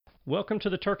Welcome to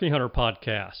the Turkey Hunter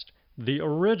Podcast, the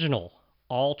original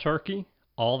all-turkey,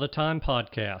 all-the-time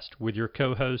podcast with your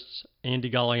co-hosts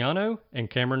Andy Galliano and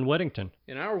Cameron Weddington.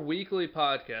 In our weekly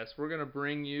podcast, we're going to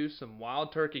bring you some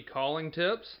wild turkey calling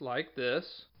tips like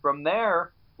this. From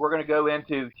there, we're going to go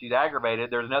into, she's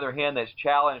aggravated, there's another hen that's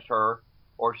challenged her,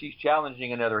 or she's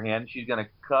challenging another hen, she's going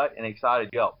to cut an excited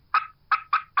yelp.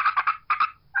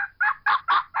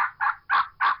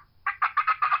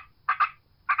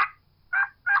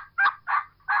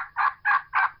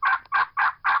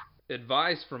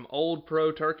 Advice from old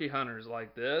pro turkey hunters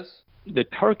like this. The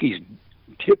turkeys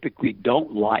typically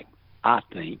don't like, I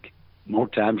think, more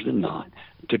times than not,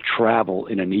 to travel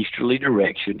in an easterly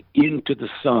direction into the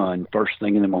sun first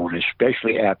thing in the morning,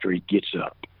 especially after he gets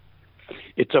up.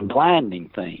 It's a blinding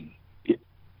thing.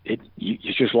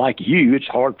 It's just like you. It's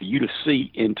hard for you to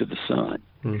see into the sun.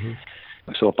 Mm-hmm.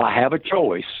 So if I have a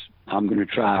choice, I'm going to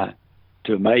try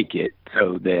to make it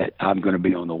so that I'm going to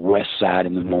be on the west side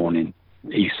in the morning,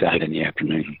 east side in the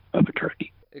afternoon of a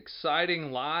turkey.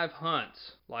 Exciting live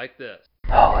hunts like this.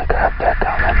 Holy crap, they're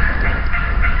coming.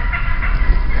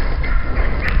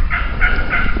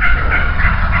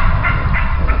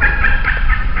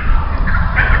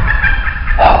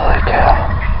 Holy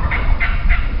cow.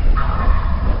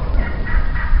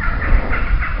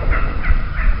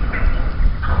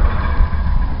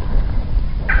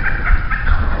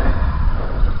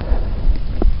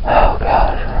 Oh,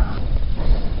 God.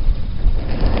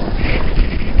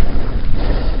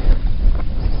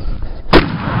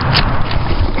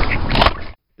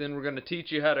 Then we're going to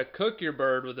teach you how to cook your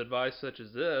bird with advice such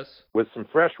as this. With some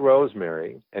fresh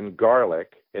rosemary and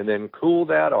garlic, and then cool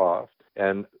that off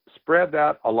and spread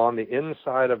that along the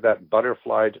inside of that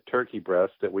butterflied turkey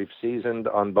breast that we've seasoned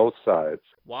on both sides.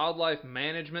 Wildlife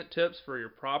management tips for your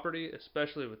property,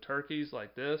 especially with turkeys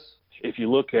like this. If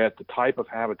you look at the type of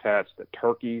habitats that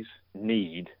turkeys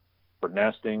need for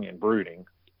nesting and brooding,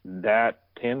 that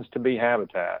tends to be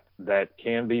habitat that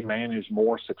can be managed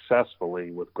more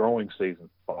successfully with growing season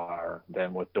fire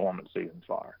than with dormant season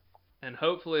fire. And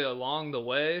hopefully along the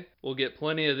way, we'll get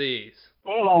plenty of these.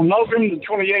 Well, on November the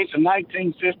 28th of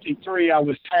 1953, I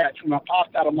was hatched. When I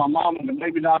popped out of my mom and the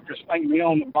baby doctor spanked me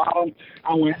on the bottom,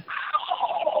 I went,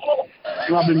 ow!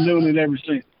 And I've been doing it ever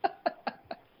since.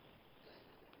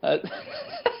 I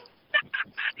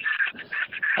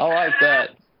like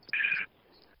that.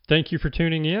 Thank you for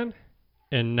tuning in.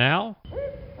 And now,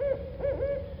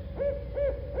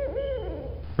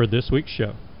 for this week's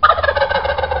show.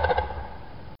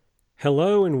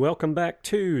 Hello and welcome back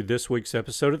to this week's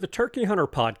episode of the Turkey Hunter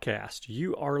Podcast.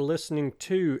 You are listening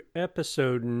to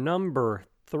episode number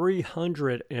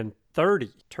 330,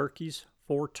 Turkeys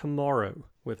for Tomorrow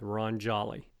with Ron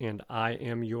Jolly. And I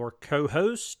am your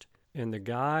co-host and the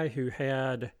guy who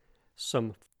had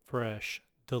some fresh,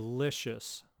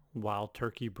 delicious wild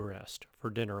turkey breast for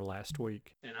dinner last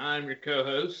week. And I'm your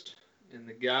co-host and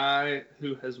the guy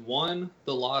who has won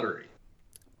the lottery.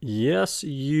 Yes,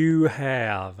 you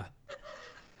have.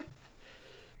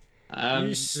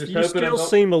 You still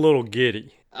seem a little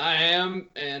giddy. I am,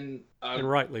 and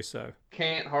rightly so.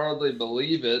 Can't hardly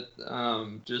believe it.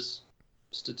 Just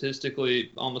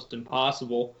statistically almost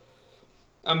impossible.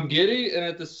 I'm giddy, and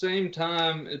at the same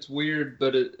time, it's weird,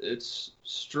 but it's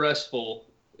stressful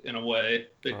in a way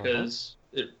because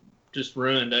it just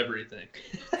ruined everything.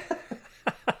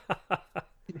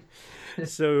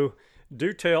 So,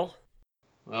 do tell.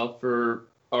 Well, for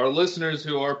our listeners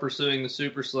who are pursuing the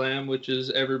Super Slam, which is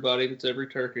everybody that's ever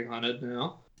turkey hunted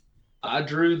now, I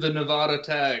drew the Nevada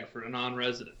tag for a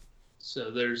non-resident. So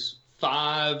there's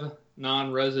 5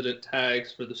 non-resident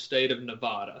tags for the state of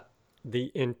Nevada.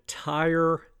 The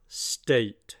entire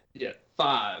state. Yeah,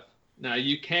 5. Now,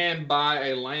 you can buy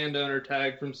a landowner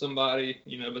tag from somebody,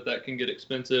 but that can get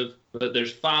expensive. But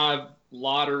there's 5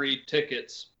 lottery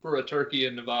tickets for a turkey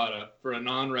in Nevada for a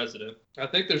non-resident. I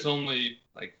think there's only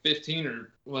like 15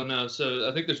 so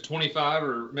I think there's 25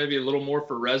 or maybe a little more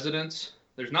for residents.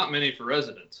 There's not many for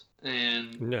residents.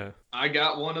 And no, I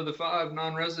got one of the 5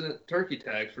 non-resident turkey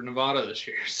tags for Nevada this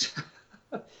year.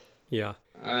 Yeah.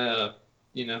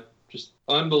 Just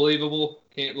unbelievable.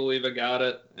 Can't believe I got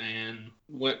it. And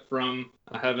went from,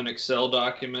 I have an Excel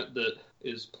document that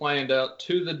is planned out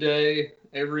to the day,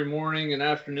 every morning and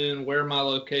afternoon, where my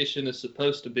location is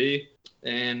supposed to be.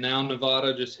 And now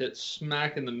Nevada just hit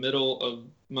smack in the middle of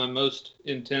my most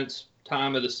intense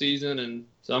time of the season. And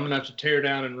so I'm going to have to tear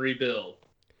down and rebuild.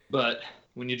 But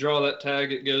when you draw that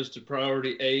tag, it goes to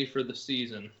priority A for the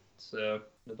season. So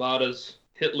Nevada's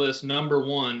hit list number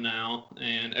 1 now,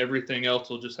 and everything else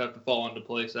will just have to fall into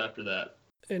place after that.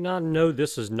 And I know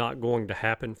this is not going to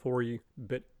happen for you,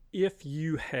 but if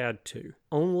you had to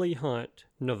only hunt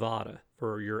Nevada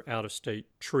for your out-of-state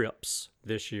trips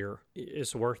this year,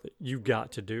 it's worth it. You've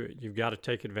got to do it. You've got to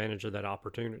take advantage of that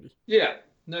opportunity. Yeah,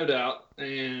 no doubt.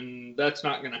 And that's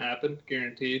not going to happen,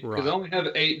 guaranteed. Because Right. I only have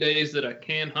 8 days that I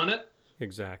can hunt it.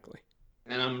 Exactly.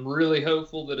 And I'm really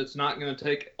hopeful that it's not going to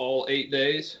take all 8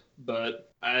 days.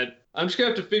 But I'm just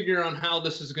going to have to figure on how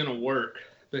this is going to work,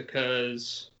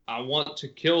 because I want to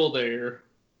kill there,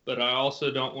 but I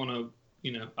also don't want to,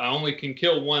 I only can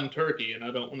kill one turkey, and I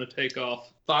don't want to take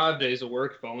off 5 days of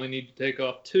work if I only need to take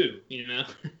off 2,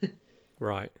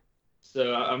 Right.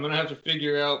 So I'm going to have to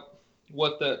figure out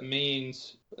what that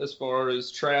means as far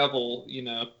as travel.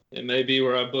 It may be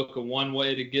where I book a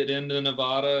one-way to get into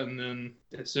Nevada, and then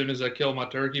as soon as I kill my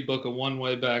turkey, book a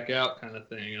one-way back out kind of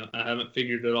thing. I haven't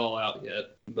figured it all out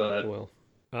yet. But Well,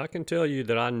 I can tell you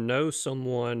that I know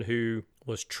someone who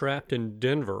was trapped in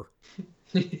Denver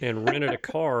and rented a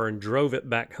car and drove it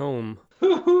back home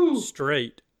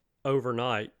straight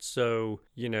overnight. So,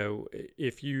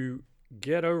 if you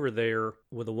get over there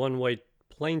with a one-way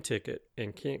plane ticket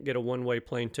and can't get a one-way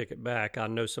plane ticket back, I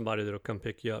know somebody that'll come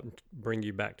pick you up and bring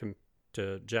you back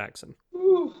to Jackson.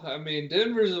 I mean,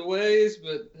 Denver's a ways,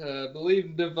 but I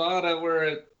believe Nevada,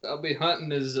 where I'll be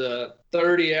hunting, is a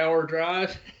 30-hour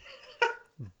drive.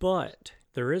 But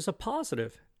there is a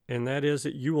positive, and that is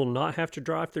that you will not have to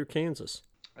drive through Kansas.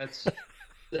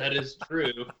 That is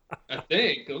true. I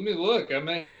think. Let me look. I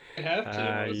may have to,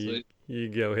 honestly. You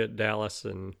go hit Dallas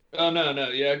and... Oh, no.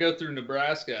 Yeah, I go through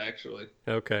Nebraska, actually.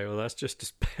 Okay, well, that's just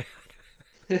as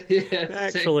bad. Yeah,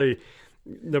 Actually,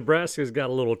 Nebraska's got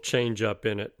a little change up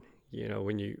in it,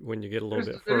 when you get a little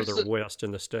bit further west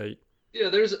in the state. Yeah,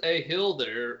 there's a hill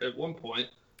there at one point.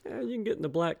 Yeah, you can get in the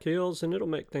Black Hills, and it'll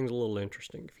make things a little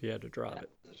interesting if you had to drive it.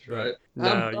 That's right.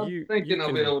 No, I'm thinking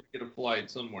I'll be able to get a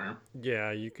flight somewhere.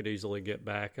 Yeah, you could easily get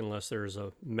back unless there's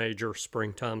a major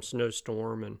springtime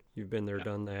snowstorm, and you've been there,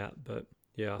 done that. But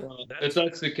yeah, if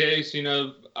that's the case,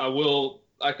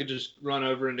 I could just run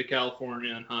over into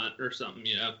California and hunt or something,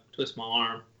 twist my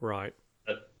arm. Right.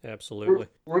 But absolutely.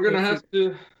 We're going to have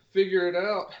to figure it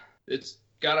out. It's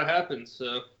got to happen.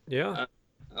 So yeah.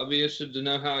 I'll be interested to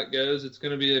know how it goes. It's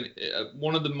going to be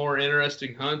one of the more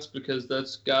interesting hunts, because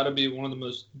that's got to be one of the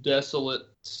most desolate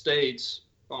states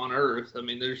on Earth. I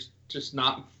mean, there's just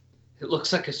not. It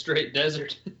looks like a straight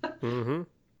desert. Mm-hmm.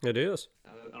 It is.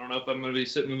 I don't know if I'm going to be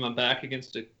sitting with my back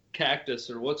against a cactus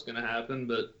or what's going to happen,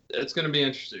 but it's going to be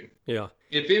interesting. Yeah.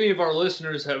 If any of our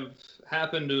listeners have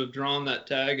happened to have drawn that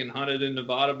tag and hunted in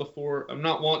Nevada before, I'm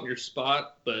not wanting your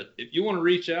spot, but if you want to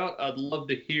reach out, I'd love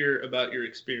to hear about your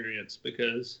experience,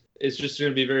 because it's just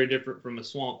going to be very different from a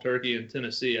swamp turkey in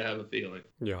Tennessee, I have a feeling.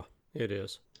 Yeah, it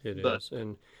is. It is.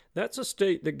 And that's a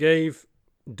state that gave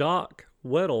Doc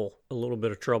Weddle a little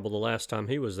bit of trouble the last time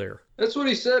he was there. That's what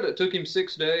he said. It took him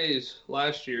 6 days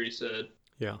last year, he said.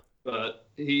 Yeah. But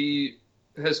he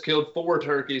has killed 4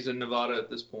 turkeys in Nevada at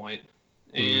this point.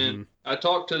 And I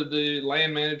talked to the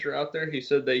land manager out there. He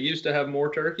said they used to have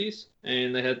more turkeys,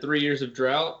 and they had 3 years of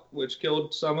drought, which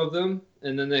killed some of them.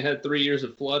 And then they had 3 years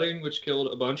of flooding, which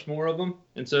killed a bunch more of them.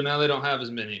 And so now they don't have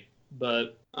as many.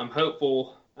 But I'm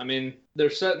hopeful. I mean, they're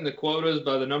setting the quotas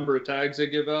by the number of tags they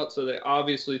give out, so they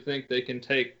obviously think they can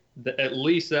take at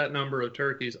least that number of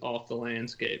turkeys off the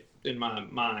landscape, in my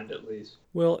mind at least.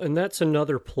 Well, and that's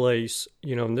another place,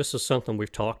 and this is something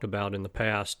we've talked about in the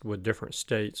past with different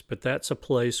states, but that's a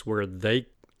place where they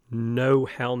know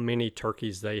how many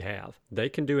turkeys they have. They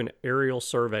can do an aerial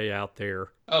survey out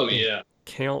there. Oh, yeah.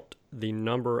 Count the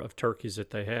number of turkeys that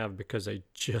they have, because they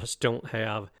just don't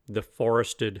have the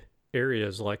forested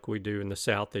areas like we do in the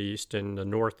southeast and the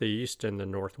northeast and the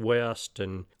northwest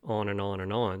and on and on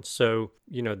and on. So,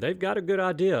 they've got a good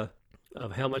idea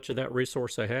of how much of that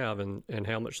resource they have and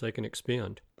how much they can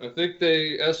expend. I think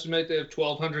they estimate they have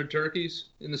 1,200 turkeys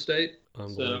in the state.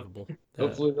 Unbelievable. So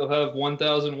hopefully they'll have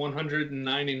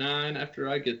 1,199 after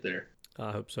I get there.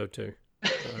 I hope so too.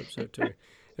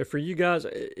 And for you guys,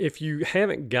 if you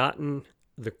haven't gotten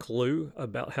the clue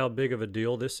about how big of a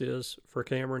deal this is for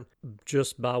Cameron,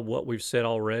 just by what we've said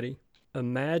already,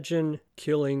 imagine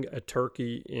killing a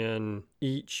turkey in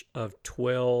each of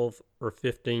 12 or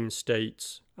 15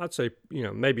 states. I'd say,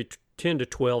 maybe 10 to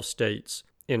 12 states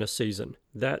in a season.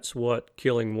 That's what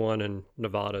killing one in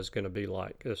Nevada is going to be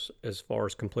like as far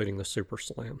as completing the Super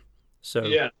Slam. So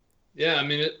yeah. I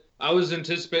mean, I was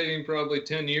anticipating probably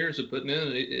 10 years of putting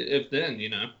in, if then,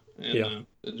 and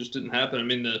it just didn't happen. I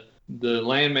mean, the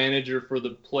land manager for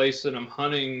the place that I'm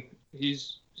hunting, he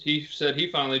said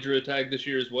he finally drew a tag this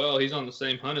year as well. He's on the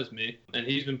same hunt as me, and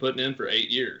he's been putting in for 8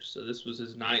 years. So this was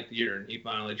his 9th year, and he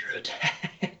finally drew a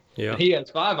tag. Yeah. He has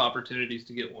 5 opportunities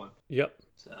to get one. Yep.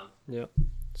 So Yeah.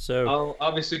 So I'll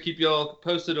obviously keep y'all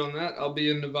posted on that. I'll be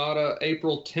in Nevada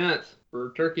April 10th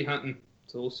for turkey hunting.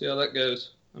 So we'll see how that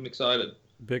goes. I'm excited.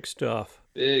 big stuff.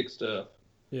 Big stuff.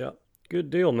 Yeah. Good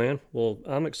deal, man. Well,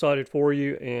 I'm excited for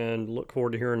you and look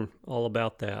forward to hearing all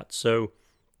about that. So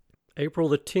April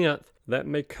the 10th, that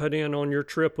may cut in on your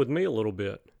trip with me a little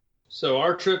bit. So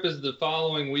our trip is the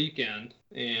following weekend,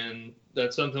 and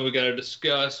that's something we got to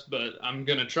discuss, but I'm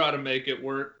going to try to make it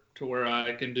work to where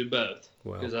I can do both.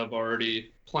 Wow. Because I've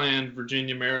already planned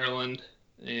Virginia, Maryland,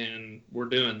 and we're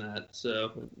doing that.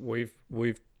 So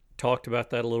We've talked about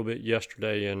that a little bit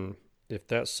yesterday, and if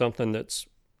that's something that's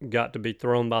got to be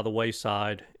thrown by the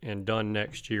wayside and done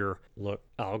next year, look,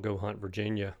 I'll go hunt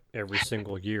Virginia every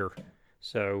single year.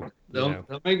 So don't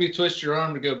make me twist your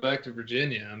arm to go back to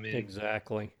Virginia. I mean,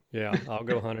 exactly. Yeah, I'll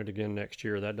go hunt it again next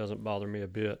year. That doesn't bother me a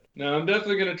bit. no, I'm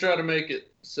definitely going to try to make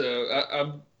it. So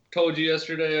I told you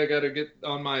yesterday I got to get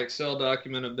on my Excel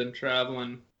document. I've been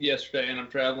traveling yesterday and I'm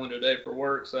traveling today for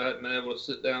work, so I haven't been able to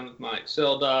sit down with my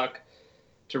Excel doc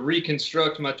to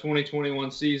reconstruct my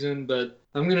 2021 season, but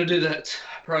I'm going to do that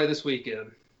probably this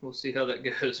weekend. We'll see how that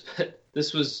goes. But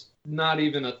this was not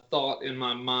even a thought in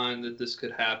my mind that this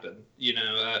could happen. You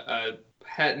know, I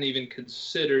hadn't even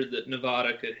considered that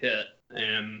Nevada could hit,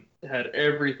 and had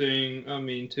everything, I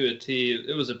mean, to a T.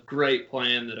 It was a great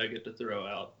plan that I get to throw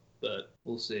out, but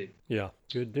we'll see. Yeah,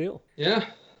 good deal. Yeah.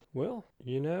 Well,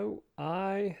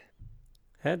 I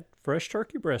had fresh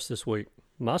turkey breast this week.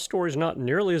 My story's not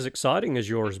nearly as exciting as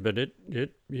yours, but it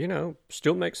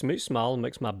still makes me smile and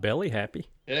makes my belly happy.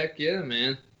 Heck yeah,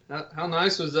 man. How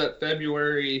nice was that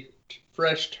February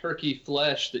fresh turkey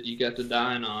flesh that you got to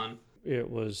dine on? It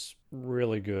was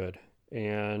really good.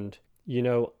 And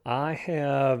I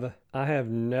have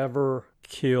never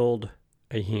killed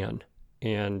a hen,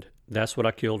 and that's what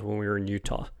I killed when we were in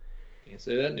Utah. Can't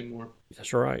say that anymore.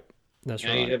 That's right. That's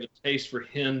now right. You have a taste for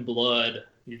hen blood.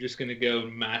 You're just going to go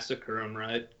massacre them,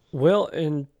 right? Well,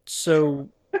 and so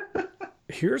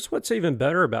here's what's even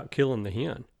better about killing the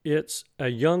hen. It's a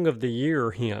young of the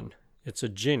year hen. It's a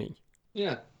Jenny.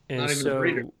 Yeah. And not even a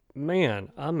breeder.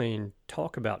 Man, I mean,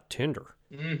 talk about tender.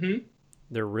 Mm-hmm.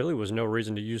 There really was no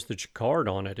reason to use the Jacquard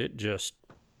on it.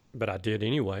 But I did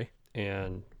anyway,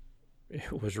 and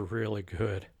it was really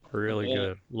good. Really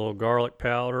good. A little garlic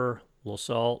powder, a little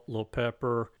salt, a little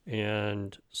pepper,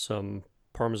 and some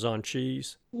Parmesan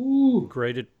cheese. Ooh.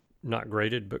 Not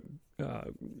grated, but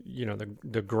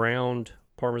the ground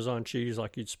Parmesan cheese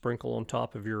like you'd sprinkle on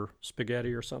top of your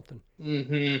spaghetti or something.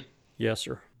 Mm-hmm. Yes,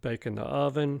 sir. Bake in the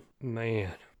oven.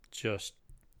 Man, just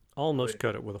almost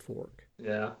cut it with a fork.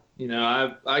 Yeah.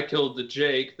 I killed the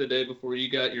Jake the day before you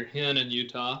got your hen in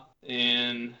Utah,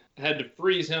 and had to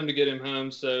freeze him to get him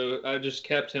home, so I just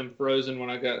kept him frozen when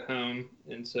I got home.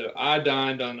 And so I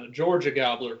dined on a Georgia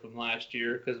gobbler from last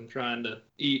year because I'm trying to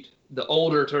eat the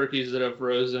older turkeys that I've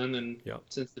frozen, and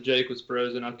since the Jake was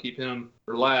frozen, I'll keep him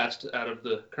for last out of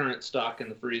the current stock in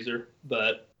the freezer.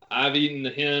 But I've eaten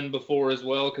the hen before as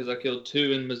well because I killed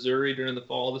 2 in Missouri during the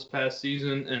fall this past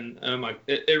season, and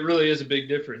it really is a big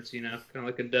difference, kind of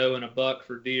like a doe and a buck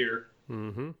for deer.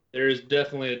 Mm-hmm. There is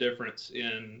definitely a difference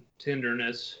in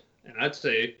tenderness, and I'd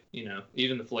say,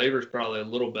 even the flavor is probably a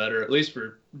little better. At least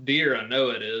for deer, I know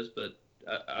it is, but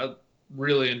I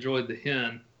really enjoyed the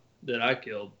hen that I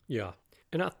killed. Yeah,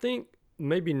 and I think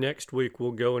maybe next week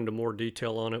we'll go into more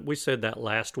detail on it. We said that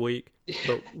last week,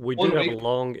 but we do have a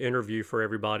long interview for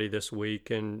everybody this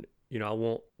week, and I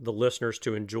want the listeners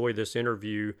to enjoy this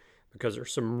interview because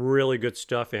there's some really good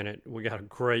stuff in it. We got a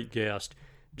great guest.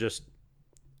 Just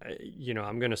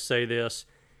I'm going to say this,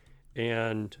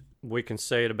 and we can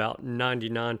say it about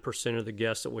 99% of the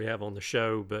guests that we have on the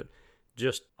show, but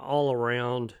just all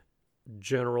around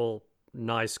general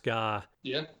nice guy.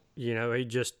 Yeah.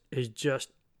 He's just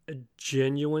a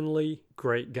genuinely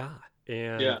great guy.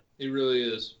 And yeah, he really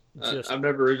is. I've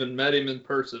never even met him in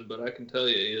person, but I can tell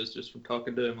you he is just from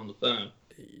talking to him on the phone.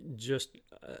 Just,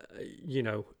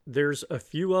 there's a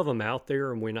few of them out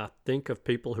there, and when I think of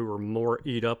people who are more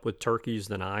eat up with turkeys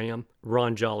than I am,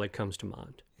 Ron Jolly comes to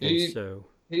mind. He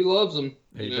loves them.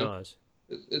 He does.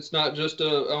 It's not just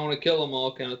I want to kill them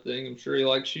all kind of thing. I'm sure he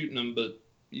likes shooting them, but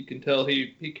you can tell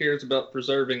he cares about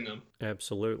preserving them.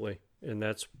 Absolutely. And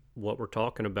that's what we're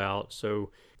talking about.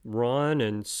 So Ron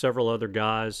and several other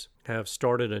guys have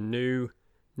started a new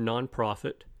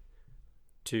nonprofit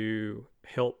to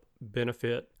help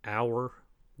benefit our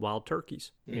wild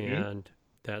turkeys. Mm-hmm. And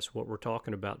that's what we're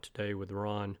talking about today with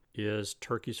Ron is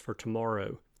Turkeys for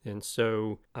Tomorrow. And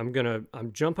so I'm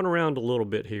jumping around a little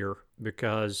bit here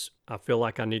because I feel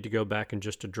like I need to go back and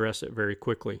just address it very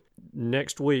quickly.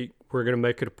 Next week, we're going to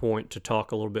make it a point to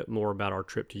talk a little bit more about our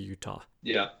trip to Utah.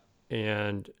 Yeah.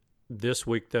 And this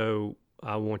week, though,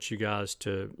 I want you guys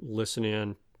to listen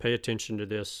in, pay attention to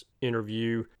this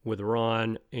interview with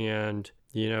Ron. And,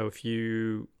 you know, if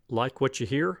you like what you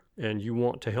hear and you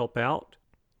want to help out,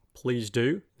 please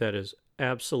do. That is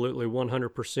absolutely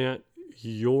 100%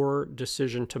 your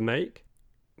decision to make.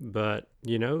 But,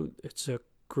 you know, it's a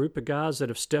group of guys that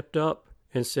have stepped up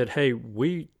and said, hey,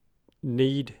 we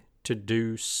need to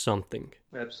do something.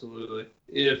 Absolutely.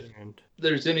 If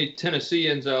there's any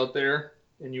Tennesseans out there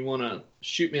and you want to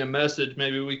shoot me a message,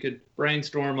 maybe we could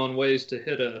brainstorm on ways to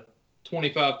hit a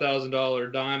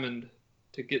 $25,000 diamond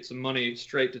to get some money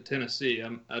straight to Tennessee.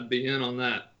 I'd be in on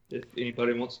that. If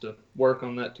anybody wants to work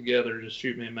on that together, just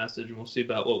shoot me a message and we'll see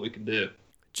about what we can do.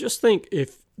 Just think,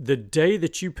 if the day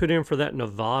that you put in for that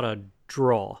Nevada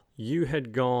draw, you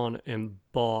had gone and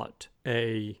bought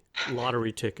a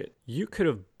lottery ticket, you could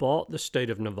have bought the state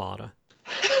of Nevada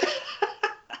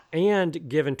and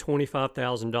given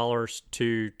 $25,000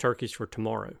 to Turkeys for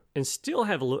Tomorrow and still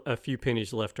have a few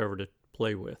pennies left over to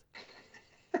play with.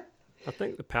 I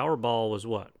think the Powerball was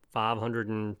what, 500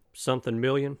 and something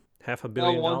million? $500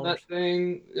 million? If I won that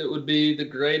thing, it would be the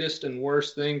greatest and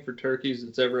worst thing for turkeys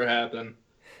that's ever happened.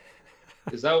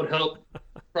 Because that would help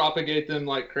propagate them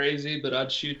like crazy, but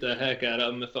I'd shoot the heck out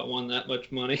of them if I won that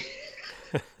much money.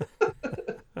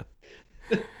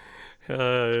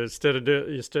 Instead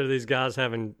of these guys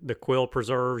having the quail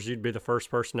preserves, you'd be the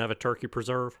first person to have a turkey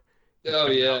preserve.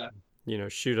 Oh yeah. You know,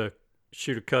 shoot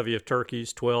a covey of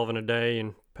turkeys, 12 in a day,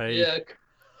 and pay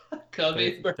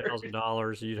covey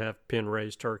 $1,000. You'd have pen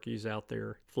raised turkeys out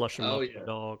there, flush them up with the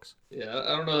dogs. Yeah,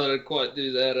 I don't know that I'd quite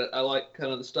do that. I like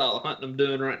kind of the style of hunting I'm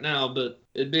doing right now, but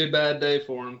it'd be a bad day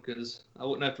for them because I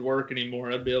wouldn't have to work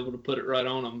anymore. I'd be able to put it right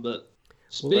on them. But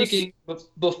speaking,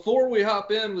 before we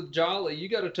hop in with Jolly, you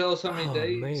got to tell us how many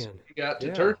days you got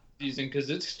to turkey season, because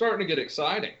it's starting to get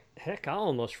exciting. Heck, I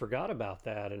almost forgot about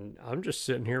that, and I'm just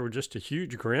sitting here with just a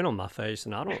huge grin on my face,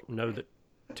 and I don't know that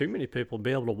too many people will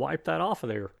be able to wipe that off of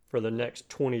there for the next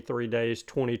 23 days,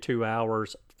 22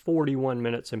 hours, 41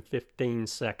 minutes, and 15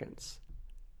 seconds.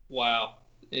 Wow.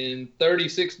 In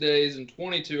 36 days and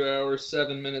 22 hours,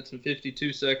 7 minutes, and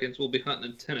 52 seconds, we'll be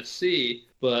hunting in Tennessee.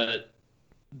 But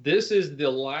this is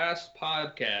the last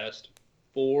podcast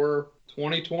for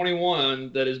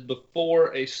 2021 that is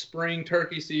before a spring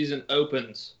turkey season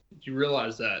opens. Did you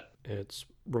realize that? It's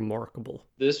remarkable.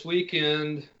 This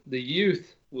weekend, the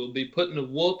youth will be putting a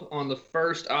whoop on the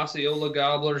first Osceola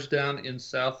Gobblers down in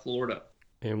South Florida.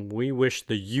 And we wish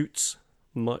the Utes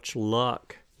much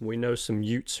luck. We know some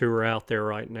Utes who are out there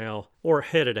right now, or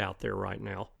headed out there right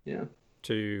now,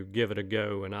 to give it a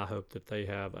go, and I hope that they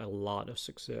have a lot of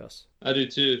success. I do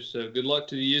too. So good luck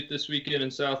to the youth this weekend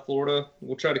in South Florida.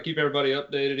 We'll try to keep everybody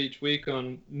updated each week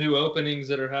on new openings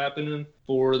that are happening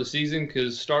for the season,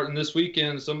 because starting this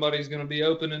weekend, somebody's going to be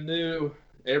opening new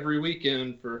every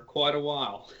weekend for quite a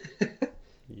while.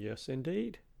 Yes,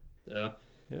 indeed. Yeah.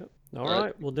 Yep. All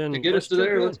right. Well, then to get us to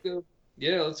there, let's go.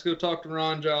 Yeah, let's go talk to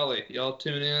Ron Jolly. Y'all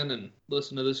tune in and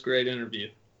listen to this great interview.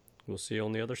 We'll see you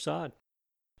on the other side.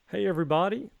 Hey,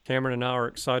 everybody. Cameron and I are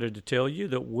excited to tell you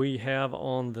that we have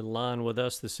on the line with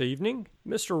us this evening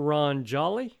Mr. Ron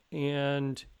Jolly.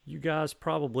 And you guys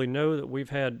probably know that we've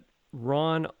had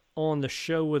Ron on the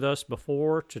show with us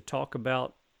before to talk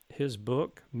about his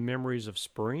book, Memories of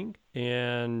Spring.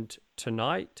 And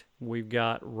tonight we've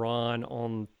got Ron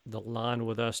on the line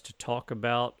with us to talk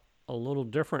about a little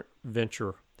different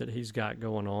venture that he's got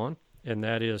going on, and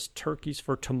that is Turkeys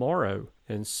for Tomorrow.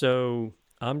 And so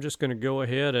I'm just going to go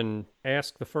ahead and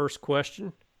ask the first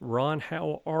question. Ron,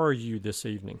 how are you this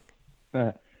evening?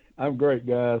 I'm great,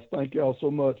 guys. Thank y'all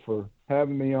so much for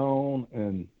having me on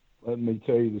and letting me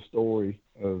tell you the story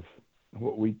of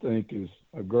what we think is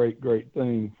a great, great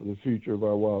thing for the future of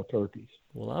our wild turkeys.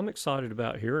 Well, I'm excited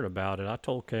about hearing about it. I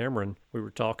told Cameron, we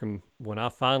were talking when I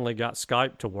finally got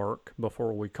Skype to work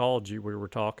before we called you, we were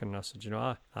talking. I said,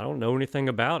 I don't know anything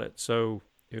about it. So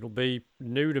it'll be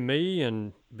new to me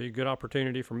and be a good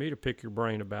opportunity for me to pick your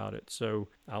brain about it. So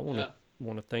I want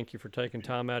to thank you for taking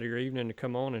time out of your evening to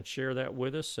come on and share that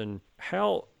with us. And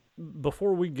how,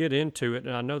 before we get into it,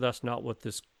 and I know that's not what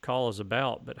this call is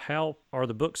about, but how are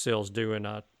the book sales doing?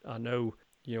 I know,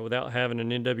 without having an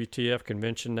NWTF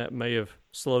convention, that may have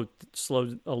slowed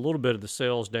a little bit of the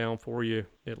sales down for you,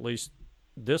 at least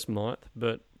this month,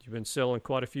 but you've been selling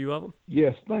quite a few of them?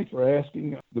 Yes, thanks for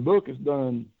asking. The book is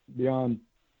done beyond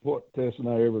what Tess and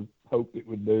I ever hoped it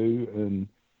would do, and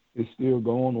it's still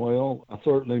going well. I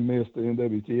certainly missed the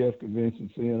NWTF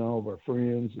convention, seeing all of our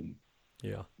friends and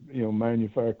Yeah.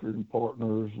 Manufacturing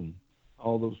partners and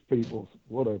all those people.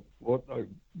 What a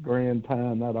grand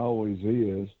time that always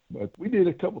is. But we did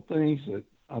a couple things that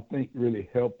I think really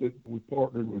helped it. We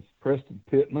partnered with Preston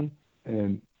Pittman,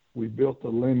 and we built a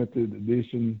limited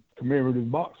edition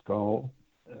commemorative box call,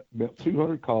 about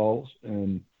 200 calls,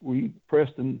 and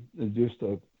Preston is just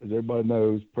as everybody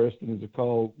knows, Preston is a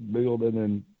call building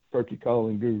and turkey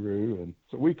calling guru, and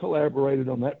so we collaborated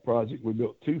on that project. We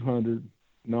built 200,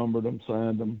 numbered them,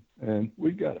 signed them, and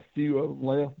we've got a few of them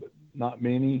left, but not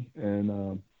many. And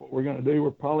what we're going to do,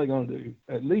 we're probably going to do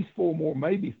at least 4 more,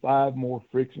 maybe 5 more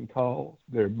friction calls.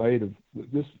 They're made of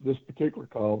this particular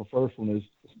call. The first one is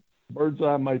bird's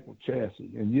eye maple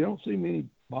chassis, and you don't see many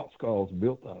box calls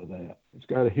built out of that. It's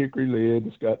got a hickory lid.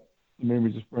 It's got the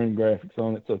Memories of Spring graphics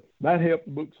on it. So that helped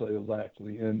the book sales,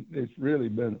 actually, and it's really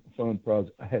been a fun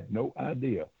project. I had no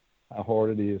idea how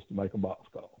hard it is to make a box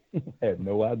call. I had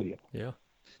no idea. Yeah.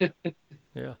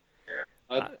 Yeah.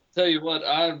 I tell you what,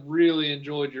 I really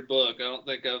enjoyed your book. I don't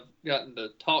think I've gotten to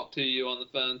talk to you on the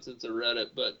phone since I read it,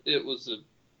 but it was an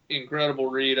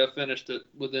incredible read. I finished it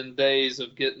within days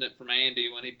of getting it from Andy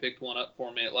when he picked one up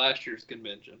for me at last year's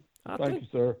convention. Thank you,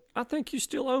 sir. I think you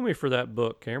still owe me for that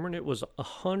book, Cameron. It was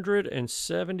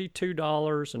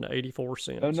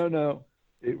 $172.84. No.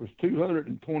 It was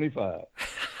 $225.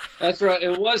 That's right.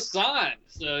 It was signed.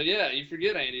 So, yeah, you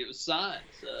forget, Andy, it was signed.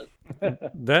 So.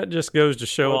 That just goes to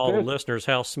show all the listeners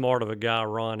how smart of a guy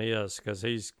Ron is, because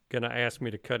he's going to ask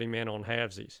me to cut him in on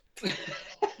halvesies.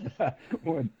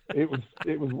 When it was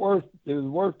worth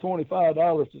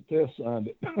 $25 to Tess signed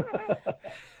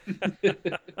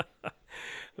it.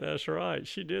 That's right.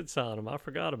 She did sign them. I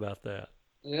forgot about that.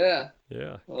 Yeah.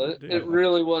 Yeah. Well, it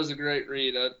really was a great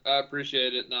read. I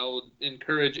appreciate it, and I would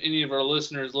encourage any of our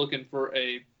listeners looking for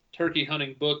a turkey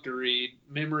hunting book to read.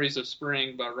 Memories of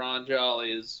Spring by Ron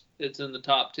Jolly it's in the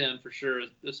top 10 for sure,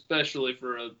 especially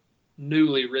for a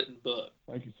newly written book.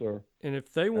 Thank you, sir. And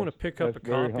if they want to pick up a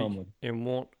copy humbling. and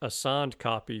want a signed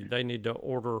copy, they need to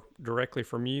order directly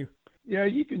from you? Yeah,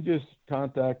 you can just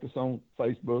contact us on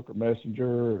Facebook or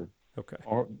Messenger. Okay.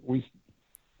 Or we,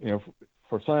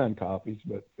 for signed copies,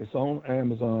 but it's on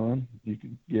Amazon. You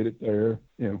can get it there.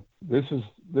 This is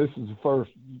the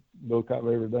first book I've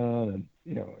ever done, and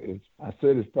I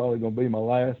said it's probably going to be my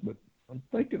last, but I'm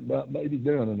thinking about maybe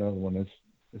doing another one. It's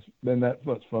been that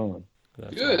much fun.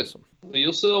 That's good. Awesome. Well,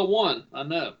 you'll sell one, I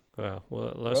know. Well,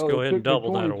 let's go ahead and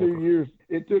double that order.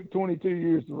 It took 22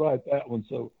 years to write that one,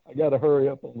 so I got to hurry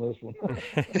up on this one.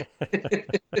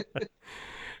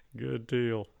 Good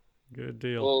deal. Good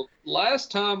deal. Well,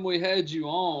 last time we had you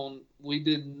on, we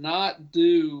did not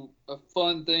do a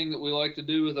fun thing that we like to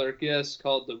do with our guests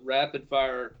called the rapid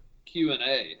fire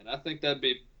Q&A, and I think that'd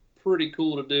be pretty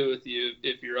cool to do with you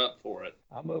if you're up for it.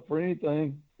 I'm up for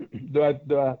anything. Do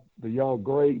y'all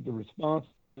grade the responses,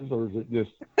 or is it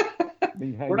just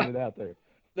me hanging it out there?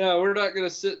 No, we're not going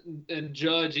to sit and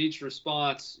judge each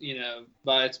response,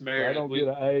 by its merit. I don't get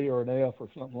an A or an F or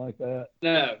something like that.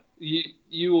 No,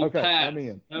 you will pass. I'm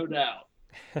in. No doubt.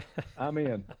 I'm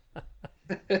in.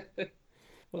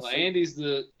 Well, Andy's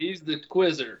he's the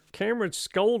quizzer. Cameron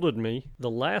scolded me the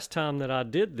last time that I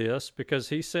did this because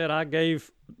he said I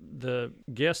gave the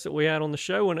guest that we had on the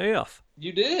show an F.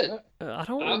 You did. I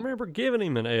don't remember giving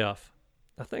him an F.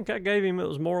 I think I gave him, it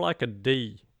was more like a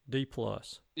D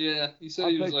plus. Yeah, you said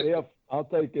he was like F. I'll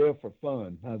take F for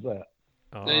fun. How's that?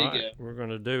 There you go. We're going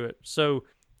to do it. So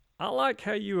I like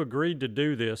how you agreed to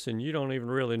do this, and you don't even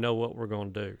really know what we're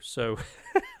going to do. So,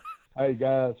 hey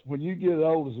guys, when you get as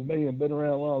old as me and been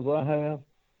around as long as I have,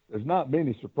 there's not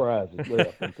many surprises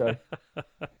left. Okay,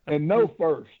 and no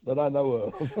first that I know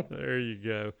of. There you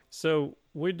go. So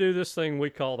we do this thing we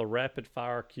call the rapid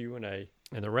fire Q&A,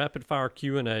 and the rapid fire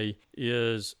Q&A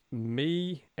is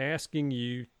me asking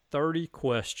you 30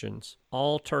 questions,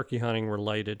 all turkey hunting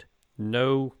related.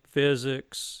 No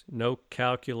physics, no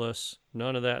calculus,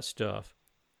 none of that stuff.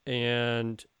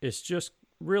 And it's just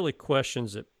really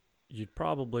questions that you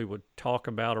probably would talk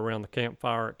about around the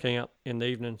campfire at camp in the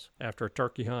evenings after a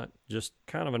turkey hunt. Just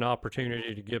kind of an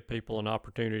opportunity to give people an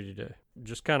opportunity to,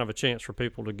 just kind of a chance for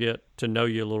people to get to know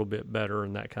you a little bit better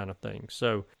and that kind of thing.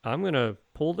 So I'm going to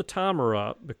pull the timer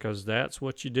up because that's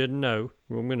what you didn't know.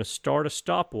 We're going to start a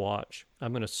stopwatch.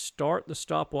 I'm going to start the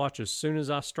stopwatch as soon as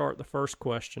I start the first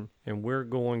question, and we're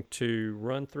going to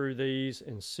run through these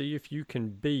and see if you can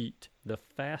beat the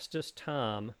fastest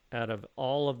time out of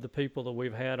all of the people that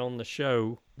we've had on the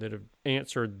show that have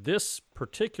answered this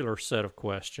particular set of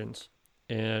questions.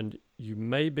 And you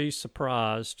may be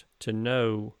surprised to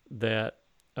know that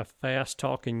a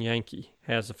fast-talking Yankee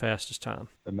has the fastest time.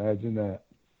 Imagine that.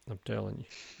 I'm telling you.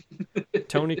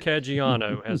 Tony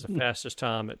Caggiano has the fastest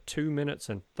time at 2 minutes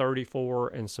and 34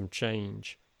 and some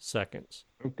change seconds.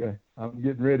 Okay, I'm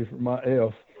getting ready for my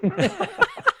F.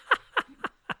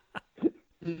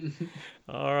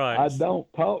 All right. I don't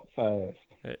talk fast.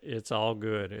 It's all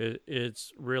good.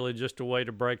 It's really just a way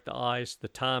to break the ice. The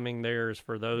timing there is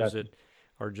for those that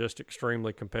are just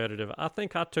extremely competitive. I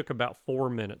think I took about 4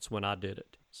 minutes when I did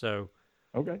it. So,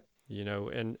 okay, you know,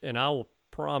 and I will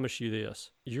promise you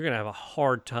this: you're going to have a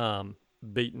hard time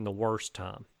beating the worst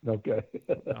time. Okay.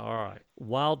 All right.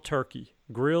 Wild turkey,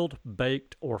 grilled,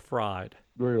 baked, or fried?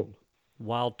 Grilled.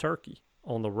 Wild turkey.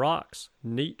 On the rocks,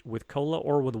 neat with cola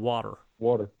or with water?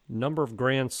 Water. Number of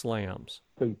grand slams?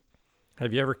 2.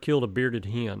 Have you ever killed a bearded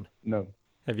hen? No.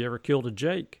 Have you ever killed a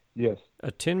jake? Yes.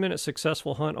 A 10-minute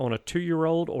successful hunt on a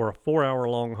 2-year-old or a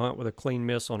 4-hour-long hunt with a clean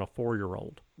miss on a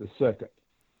 4-year-old? The second.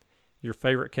 Your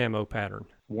favorite camo pattern?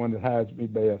 One that hides me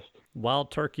best. Wild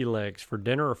turkey legs for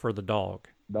dinner or for the dog?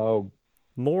 Dog.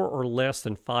 More or less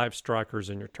than 5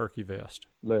 strikers in your turkey vest?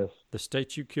 Less. The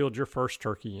state you killed your first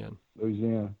turkey in?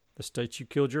 Louisiana. The state you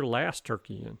killed your last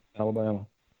turkey in? Alabama.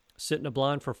 Sit in a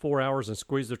blind for 4 hours and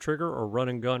squeeze the trigger, or run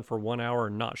and gun for 1 hour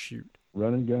and not shoot?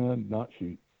 Run and gun, not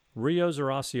shoot. Rios or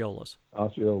Osceolas?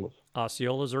 Osceolas.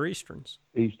 Osceolas or Easterns?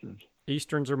 Easterns.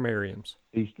 Easterns or Merriams?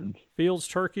 Easterns. Fields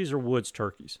turkeys or Woods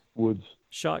turkeys? Woods.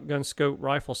 Shotgun scope,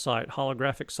 rifle sight,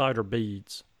 holographic sight, or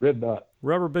beads? Red dot.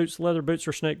 Rubber boots, leather boots,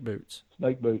 or snake boots?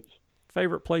 Snake boots.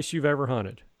 Favorite place you've ever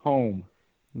hunted? Home.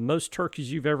 Most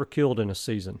turkeys you've ever killed in a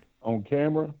season? On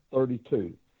camera,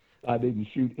 32. I didn't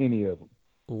shoot any of them.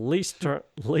 Least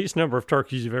number of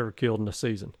turkeys you've ever killed in a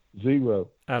season?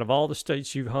 0. Out of all the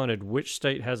states you've hunted, which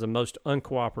state has the most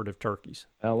uncooperative turkeys?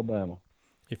 Alabama.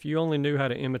 If you only knew how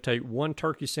to imitate one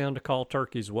turkey sound to call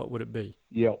turkeys, what would it be?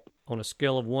 Yelp. On a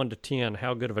scale of 1 to 10,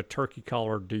 how good of a turkey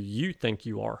caller do you think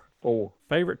you are? 4.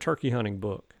 Favorite turkey hunting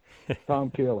book?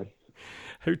 Tom Kelly.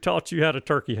 Who taught you how to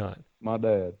turkey hunt? My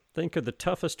dad. Think of the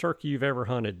toughest turkey you've ever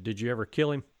hunted. Did you ever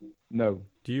kill him? No.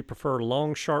 Do you prefer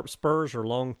long, sharp spurs or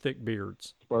long, thick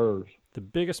beards? Spurs. The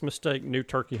biggest mistake new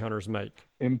turkey hunters make?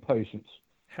 Impatience.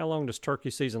 How long does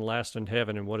turkey season last in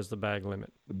heaven, and what is the bag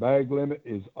limit? The bag limit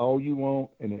is all you want,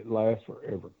 and it lasts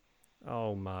forever.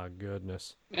 Oh, my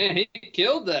goodness. Man, he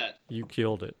killed that. You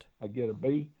killed it. I get a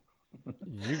B.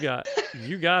 You got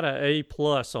an A+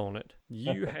 on it.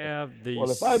 You have the...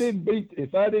 Well, if I didn't beat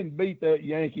that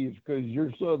Yankee, it's because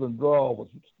your southern drawl was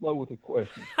slow with the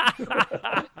question.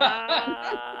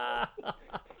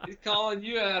 He's calling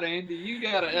you out, Andy. You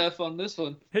got an F on this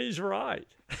one. He's right.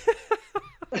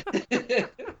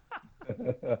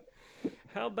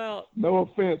 How about... No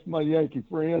offense, my Yankee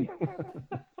friend.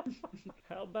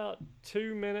 How about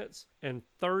 2 minutes and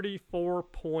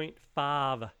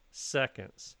 34.5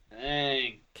 seconds?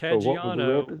 Dang.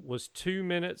 Caggiano was 2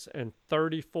 minutes and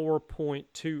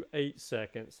 34.28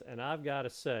 seconds, and I've got to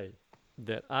say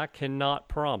that I cannot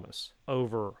promise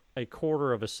over a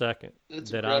quarter of a second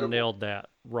that I nailed that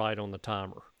right on the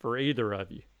timer for either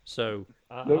of you. So,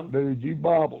 look, dude, you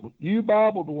bobbled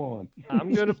one.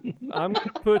 I'm gonna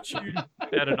put you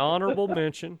at an honorable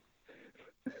mention.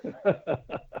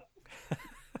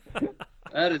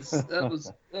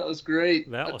 That was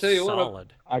great. That was tell you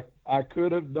solid. I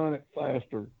could have done it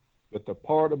faster, but the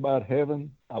part about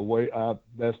heaven,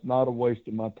 that's not a waste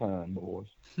of my time, boys.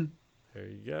 There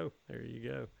you go. There you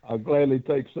go. I'll gladly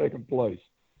take second place.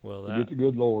 Well, get the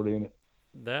good Lord in it.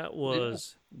 That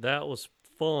was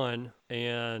fun.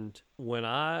 And when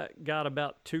I got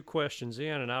about 2 questions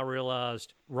in, and I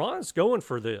realized Ron's going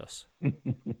for this,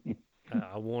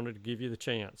 I wanted to give you the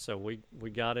chance. So we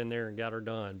got in there and got her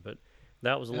done. But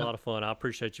that was a lot of fun. I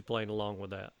appreciate you playing along with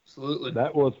that. Absolutely.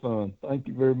 That was fun. Thank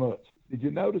you very much. Did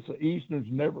you notice the Easterns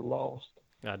never lost?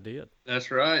 I did. That's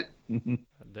right. I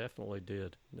definitely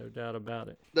did. No doubt about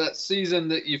it. That season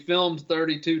that you filmed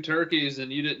 32 turkeys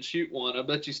and you didn't shoot one, I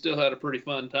bet you still had a pretty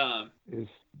fun time.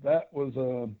 That was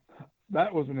an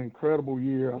incredible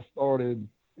year. I started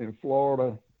in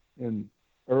Florida in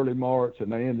early March,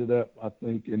 and I ended up, I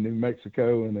think, in New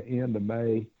Mexico in the end of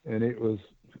May. And it was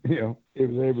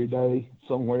every day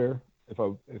somewhere. If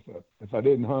I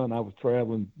didn't hunt, I was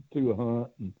traveling to a hunt.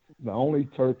 And the only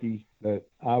turkey that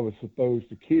I was supposed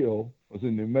to kill was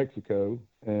in New Mexico.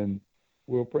 And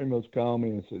Will Primos called me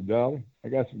and said, "Jolly, I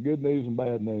got some good news and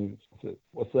bad news." I said,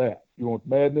 "What's that? You want the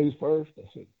bad news first?" I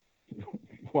said,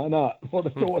 "Why not? What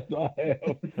a choice do I have?"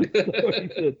 So he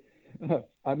said,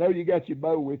 "I know you got your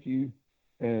bow with you,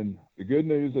 and the good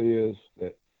news is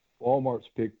that Walmart's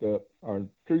picked up our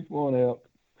Truth 1 elk,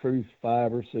 Truth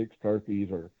 5 or 6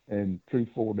 turkeys, and Truth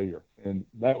 4 deer." And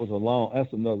that's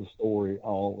another story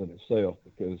all in itself,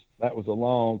 because that was a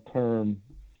long-term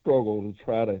struggle to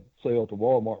try to sell to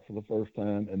Walmart for the first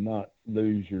time and not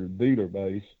lose your dealer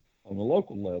base on the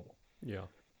local level. Yeah.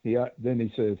 Then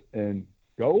he says, and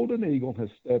Golden Eagle has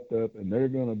stepped up, and they're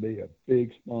going to be a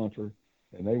big sponsor,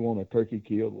 and they want a turkey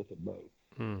killed with a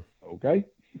bow. Okay.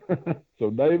 So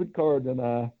David Carden and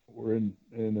I were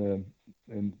in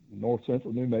north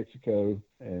central New Mexico,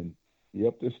 and he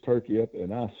upped this turkey up,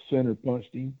 and I center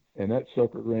punched him, and that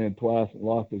sucker ran twice and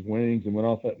lost his wings and went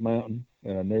off that mountain,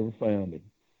 and I never found him.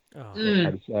 So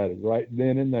I decided right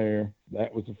then and there,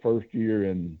 that was the first year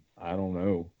in, I don't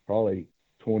know, probably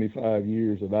 25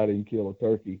 years that I didn't kill a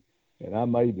turkey, and I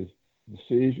made the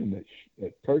decision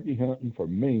that turkey hunting for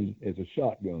me is a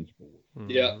shotgun sport.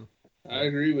 Yeah, I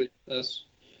agree with you.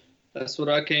 That's what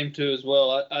I came to as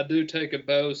well. I do take a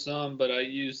bow some, but I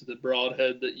use the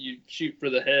broadhead that you shoot for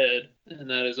the head, and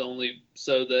that is only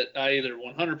so that I either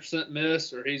 100%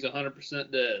 miss or he's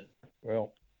 100% dead.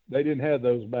 Well, they didn't have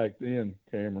those back then,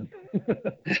 Cameron.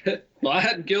 Well, I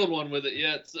hadn't killed one with it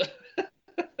yet. So.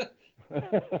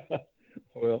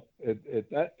 Well, at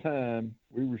that time,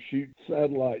 we were shooting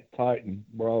Satellite Titan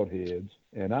broadheads,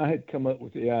 and I had come up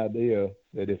with the idea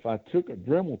that if I took a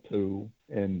Dremel tool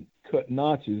and cut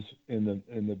notches in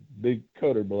the big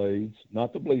cutter blades,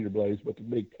 not the bleeder blades, but the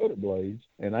big cutter blades,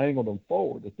 and angled them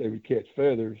forward, that they would catch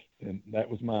feathers. And that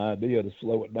was my idea, to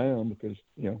slow it down, because,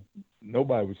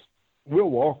 nobody was.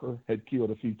 Will Walker had killed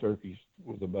a few turkeys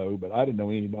with a bow, but I didn't know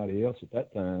anybody else at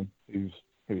that time who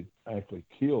actually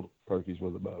killed turkeys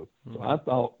with a bow. So I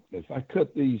thought if I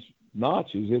cut these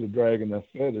notches, it'd drag enough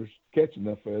feathers, catch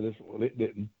enough feathers. Well, it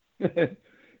didn't.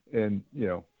 And,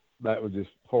 that was just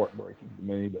heartbreaking to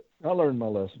me, but I learned my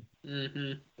lesson.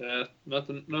 Yeah,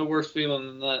 no worse feeling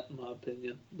than that, in my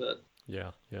opinion. But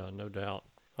yeah, no doubt.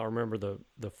 I remember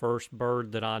the first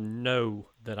bird that I know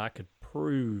that I could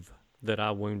prove that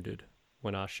I wounded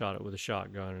when I shot it with a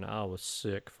shotgun, and I was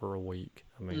sick for a week.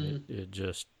 I mean, it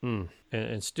just,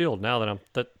 and still, now that I'm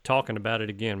talking about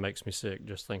it again, makes me sick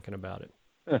just thinking about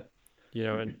it.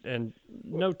 And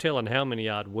no telling how many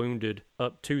I'd wounded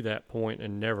up to that point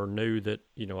and never knew that,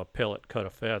 a pellet cut a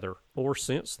feather, or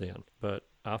since then. But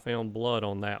I found blood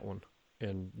on that one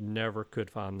and never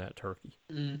could find that turkey.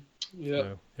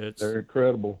 Yeah. So they're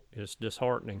incredible. It's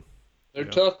disheartening. They're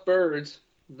tough birds.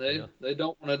 They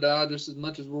don't want to die just as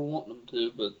much as we're wanting them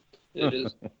to, but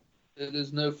it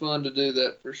is no fun to do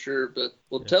that for sure.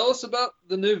 But tell us about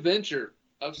the new venture.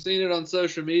 I've seen it on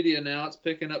social media now. It's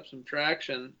picking up some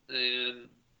traction, and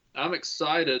I'm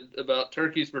excited about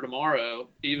turkeys for tomorrow,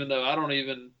 even though I don't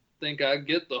even think I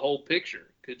get the whole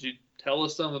picture. Could you tell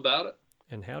us some about it?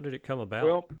 And how did it come about?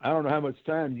 Well, I don't know how much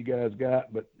time you guys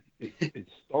got, but it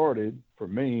started for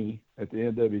me at the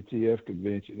NWTF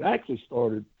convention. It actually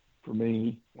started for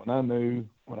me when I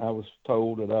was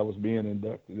told that I was being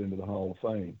inducted into the Hall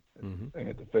of Fame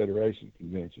at the Federation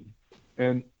convention.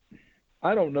 And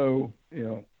I don't know,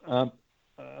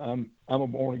 I'm a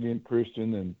born again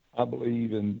Christian, and I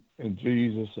believe in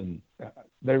Jesus, and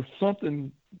there's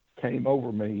something came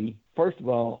over me. First of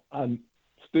all, I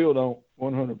still don't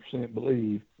 100%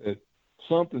 believe that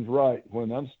something's right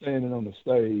when I'm standing on the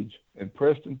stage and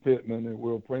Preston Pittman and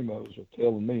Will Primos are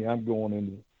telling me I'm going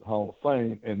into the Hall of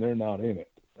Fame and they're not in it.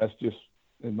 That's just,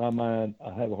 in my mind,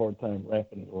 I have a hard time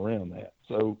wrapping it around that.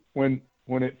 So when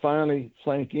it finally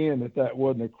sank in that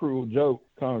wasn't a cruel joke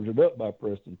conjured up by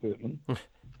Preston Pittman,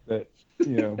 that,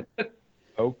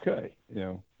 okay,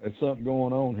 there's something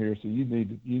going on here, so you need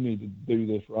to do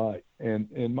this right.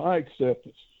 And in my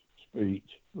acceptance speech,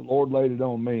 the Lord laid it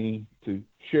on me to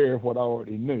share what I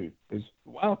already knew. Is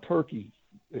wild turkey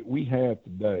that we have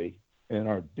today, and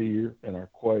our deer and our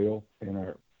quail and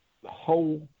the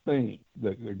whole thing,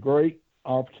 the great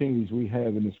opportunities we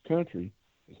have in this country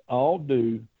is all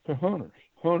due to hunters.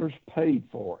 Hunters paid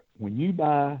for it. When you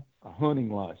buy a hunting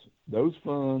license, those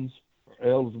funds are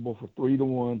eligible for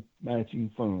 3-to-1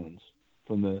 matching funds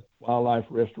from the Wildlife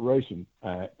Restoration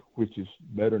Act, which is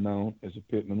better known as the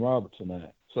Pittman-Robertson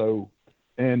Act. So,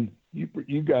 and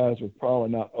you guys are probably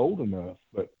not old enough,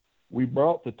 but we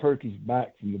brought the turkeys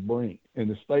back from the brink, and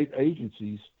the state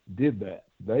agencies did that.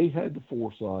 They had the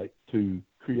foresight to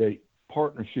create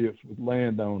partnerships with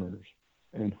landowners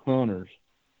and hunters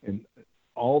and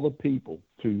all the people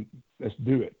to let's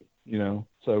do it,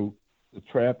 So the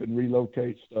trap and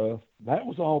relocate stuff, that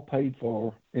was all paid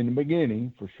for in the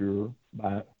beginning, for sure,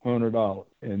 by $100.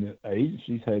 And the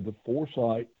agencies had the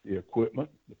foresight, the equipment,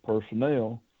 the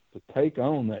personnel to take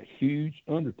on that huge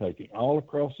undertaking all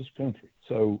across this country.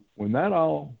 So when that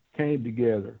all came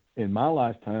together in my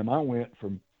lifetime, I went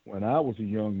from when I was a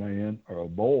young man or a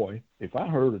boy, if I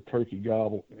heard a turkey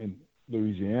gobble in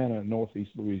Louisiana,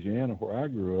 northeast Louisiana, where I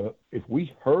grew up, if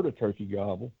we heard a turkey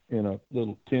gobble in a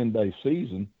little 10-day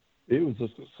season, it was a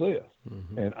success.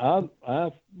 Mm-hmm. And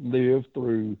I've lived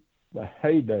through the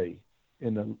heyday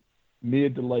in the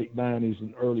mid to late 90s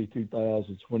and early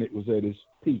 2000s when it was at its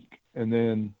peak. And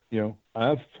then,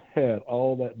 I've had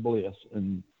all that bliss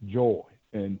and joy.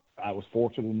 And I was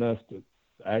fortunate enough to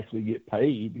actually get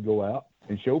paid to go out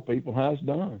and show people how it's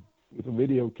done with a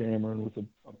video camera and with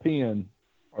a pen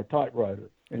or typewriter.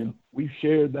 And we've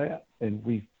shared that, and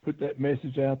we've put that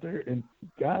message out there. And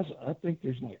guys, I think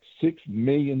there's like 6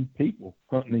 million people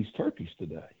hunting these turkeys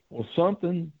today. Well,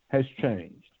 something has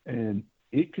changed, and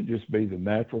it could just be the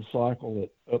natural cycle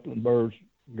that upland birds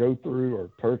go through or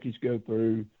turkeys go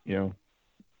through,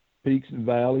 peaks and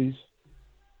valleys.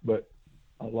 But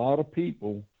a lot of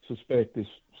people suspect it's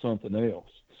something else.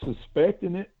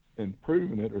 Suspecting it and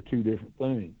proving it are two different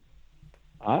things.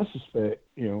 I suspect,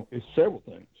 it's several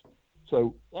things.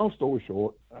 So, long story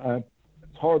short,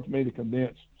 it's hard for me to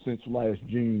condense since last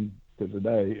June to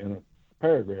today in a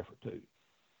paragraph or two.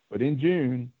 But in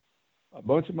June, a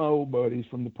bunch of my old buddies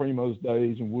from the Primos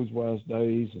days and Woodswise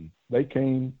days, and they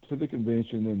came to the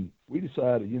convention, and we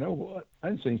decided, you know what? I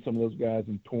hadn't seen some of those guys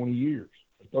in 20 years,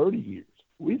 30 years.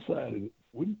 We decided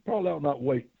we probably ought not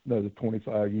wait another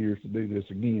 25 years to do this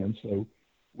again. So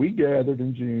we gathered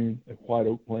in June at White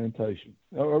Oak Plantation,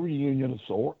 a reunion of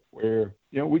sort where,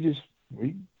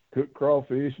 we cooked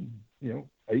crawfish and,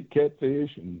 ate catfish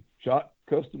and shot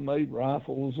custom-made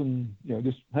rifles and,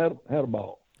 just had a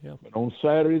ball. Yeah. But on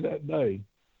Saturday that day,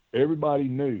 everybody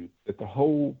knew that the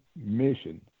whole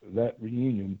mission of that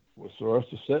reunion was for us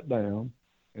to sit down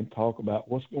and talk about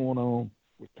what's going on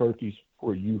with turkeys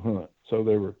where you hunt. So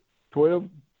there were 12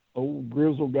 old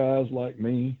grizzled guys like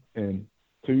me and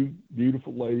 2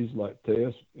 beautiful ladies like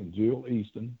Tess and Jill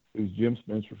Easton, who's Jim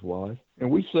Spencer's wife. And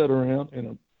we sat around in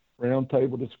a round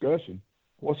table discussion.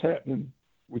 What's happening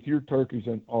with your turkeys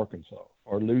in Arkansas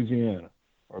or Louisiana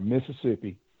or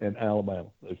Mississippi and Alabama?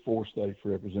 There's 4 states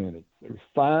represented. There were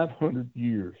 500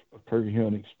 years of turkey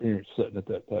hunting experience sitting at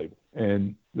that table.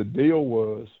 And the deal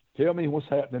was, tell me what's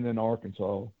happening in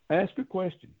Arkansas. Ask a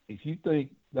question. If you think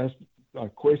that's a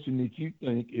question that you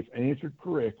think, if answered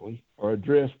correctly or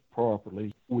addressed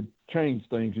properly, would change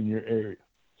things in your area.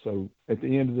 So at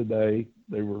the end of the day,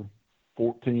 there were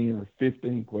 14 or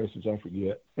 15 questions, I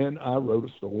forget. And I wrote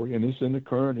a story, and it's in the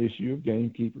current issue of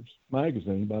Gamekeepers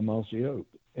magazine by Mossy Oak.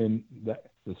 And the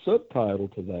subtitle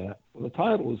to that, the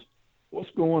title is What's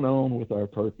Going On with Our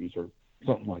Turkeys, or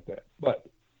something like that. But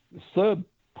the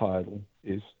subtitle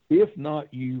is If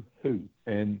Not You, Who?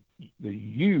 And the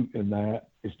you in that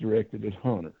is directed at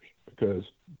hunters, because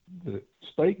the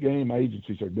state game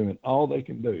agencies are doing all they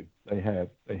can do. They have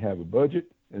a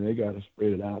budget, and they got to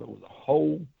spread it out over the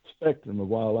whole spectrum of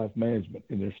wildlife management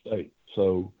in their state.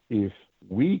 So if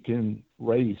we can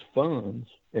raise funds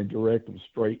and direct them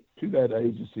straight to that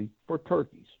agency for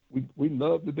turkeys, we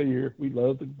love the deer, we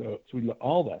love the ducks, we love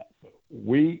all that. But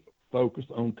we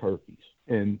focused on turkeys.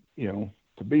 And,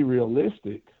 to be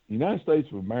realistic, the United States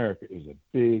of America is a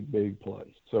big, big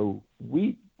place. So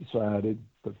we decided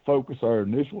to focus our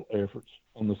initial efforts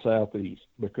on the Southeast,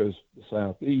 because the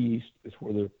Southeast is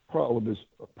where the problem is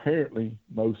apparently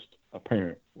most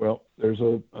apparent. Well, there's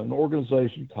an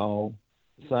organization called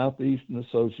the Southeastern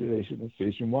Association of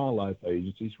Fish and Wildlife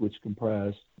Agencies, which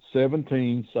comprise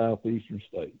 17 southeastern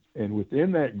states. And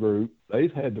within that group,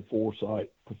 they've had the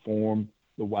foresight to form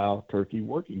the Wild Turkey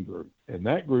Working Group. And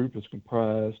that group is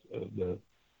comprised of the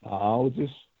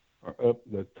biologists,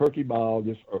 the turkey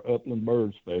biologists or upland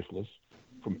bird specialists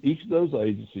from each of those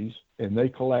agencies, and they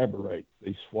collaborate.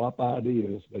 They swap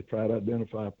ideas. They try to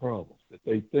identify problems that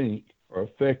they think are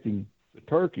affecting the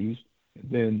turkeys,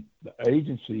 and then the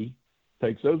agency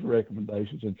takes those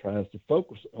recommendations and tries to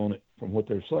focus on it from what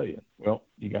they're saying. Well,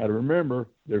 you got to remember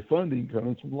their funding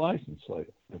comes from license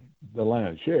sales, the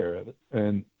lion's share of it,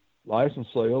 and license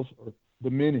sales are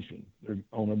diminishing. They're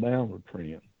on a downward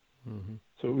trend. Mm-hmm.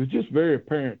 So it was just very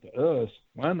apparent to us,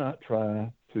 why not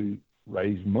try to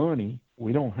raise money?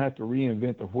 We don't have to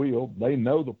reinvent the wheel. They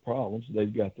know the problems.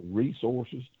 They've got the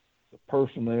resources, the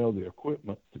personnel, the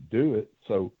equipment to do it.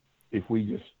 So if we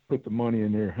just put the money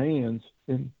in their hands,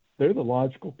 then they're the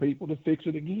logical people to fix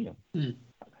it again. Hmm.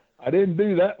 I didn't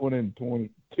do that one in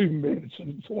 22 minutes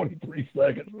and 23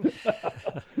 seconds.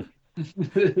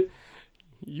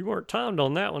 You weren't timed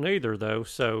on that one either, though.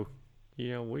 So,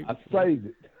 I saved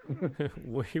it.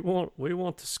 we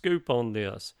want the scoop on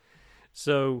this.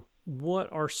 So,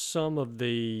 what are some of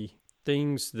the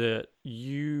things that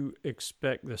you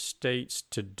expect the states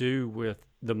to do with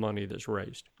the money that's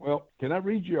raised? Well, can I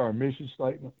read you our mission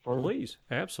statement first? Please,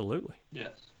 absolutely.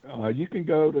 Yes. You can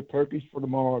go to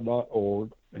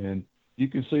turkeysfortomorrow.org and you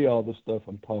can see all the stuff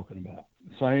I'm talking about.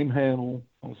 Same handle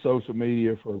on social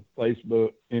media for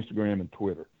Facebook, Instagram, and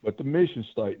Twitter. But the mission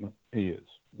statement is,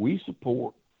 we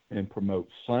support and promote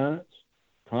science,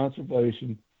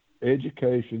 conservation,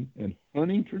 education, and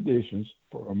hunting traditions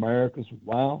for America's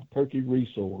wild turkey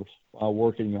resource while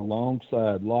working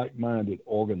alongside like-minded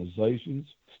organizations,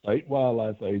 state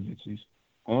wildlife agencies,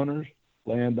 hunters,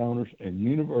 landowners, and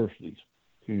universities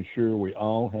to ensure we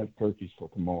all have turkeys for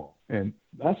tomorrow. And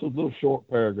that's a little short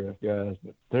paragraph, guys,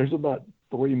 but there's about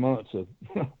 3 months of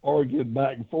arguing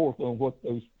back and forth on what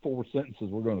those 4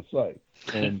 sentences were going to say.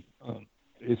 And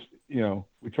it's,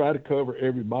 we try to cover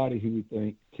everybody who we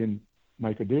think can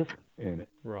make a difference in it.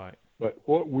 Right. But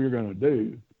what we're going to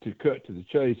do, to cut to the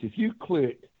chase, if you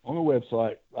click on the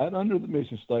website, right under the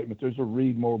mission statement, there's a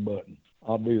read more button.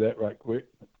 I'll do that right quick.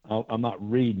 I'm not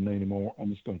reading anymore.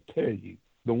 I'm just going to tell you.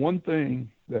 The one thing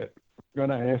that we're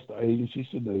going to ask the agencies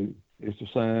to do is to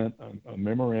sign a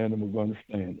memorandum of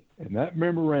understanding. And that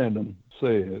memorandum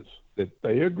says that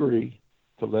they agree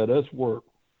to let us work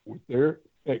with their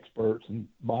experts and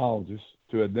biologists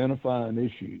to identify an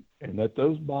issue, and let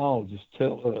those biologists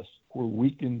tell us where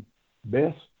we can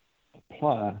best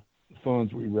apply the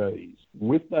funds we raise.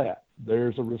 With that,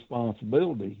 there's a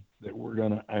responsibility that we're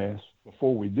going to ask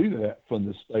before we do that from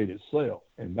the state itself,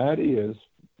 and that is,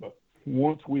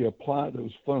 once we apply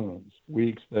those funds, we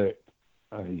expect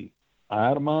a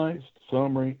itemized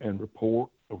summary and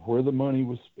report of where the money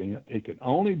was spent. It can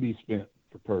only be spent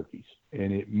for turkeys,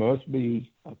 and it must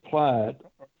be applied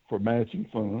for matching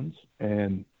funds,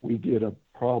 and we get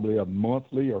probably a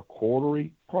monthly or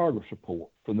quarterly progress report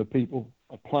from the people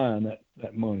applying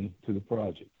that money to the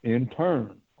project. In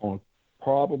turn, on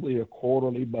probably a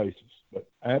quarterly basis, but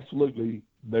absolutely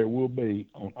there will be,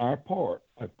 on our part,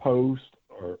 a post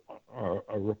or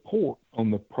a report on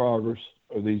the progress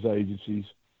of these agencies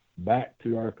back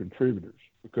to our contributors,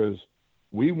 because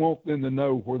we want them to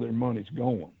know where their money's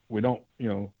going. We don't,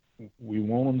 we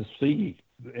want them to see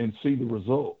the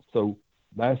results. So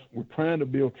we're trying to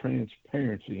build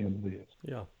transparency into this.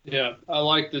 Yeah. Yeah. I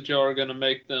like that y'all are going to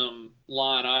make them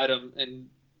line item, and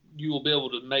you will be able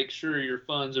to make sure your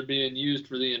funds are being used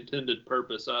for the intended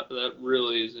purpose. That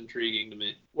really is intriguing to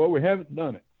me. Well, we haven't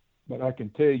done it, but I can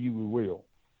tell you we will.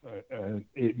 And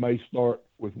it may start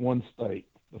with one state.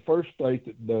 The first state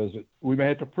that does it, we may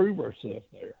have to prove ourselves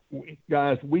there.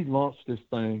 Guys, we launched this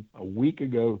thing a week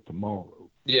ago tomorrow.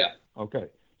 Yeah. Okay.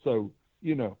 So,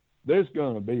 there's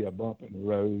going to be a bump in the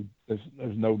road. There's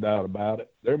no doubt about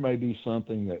it. There may be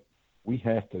something that we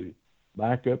have to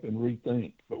back up and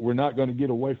rethink, but we're not going to get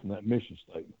away from that mission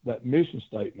statement. That mission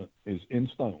statement is in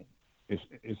stone.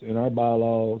 It's in our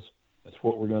bylaws. That's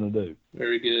what we're going to do.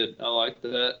 Very good. I like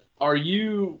that.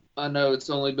 I know it's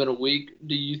only been a week.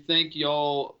 Do you think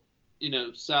y'all,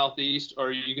 Southeast,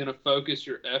 are you going to focus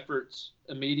your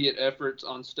immediate efforts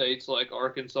on states like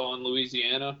Arkansas and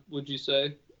Louisiana, would you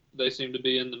say? They seem to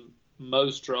be in the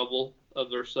most trouble of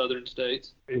their southern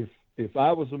states. If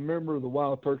I was a member of the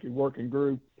Wild Turkey Working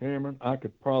Group, Cameron, I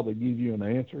could probably give you an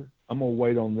answer. I'm going to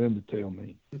wait on them to tell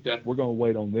me. Okay. We're going to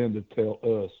wait on them to tell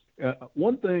us.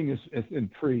 One thing is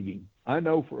intriguing. I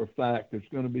know for a fact there's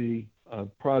going to be a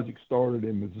project started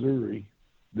in Missouri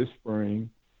this spring.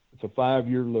 It's a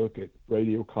 5-year look at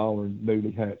radio collar and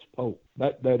newly hatched poult.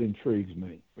 That intrigues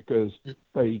me, because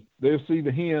they'll see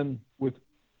the hen with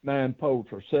 9 poults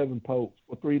or 7 poults.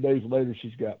 Well, 3 days later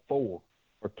she's got 4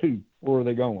 or 2. Where are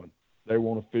they going? They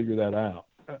want to figure that out.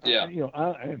 Yeah.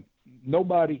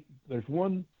 There's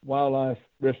one wildlife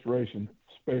restoration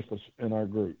specialist in our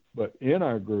group, but in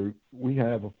our group we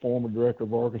have a former director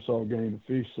of Arkansas Game and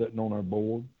Fish sitting on our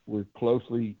board. We're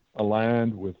closely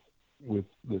aligned with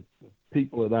the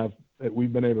people that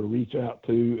we've been able to reach out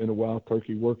to in the Wild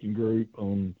Turkey Working Group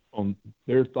on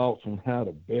their thoughts on how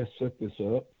to best set this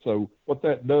up. So what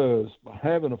that does, by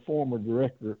having a former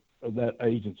director of that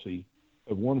agency,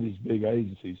 of one of these big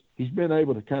agencies, he's been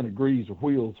able to kind of grease the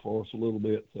wheels for us a little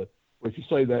bit. So if you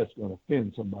say that's going to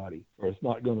offend somebody, or it's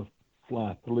not going to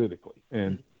fly politically.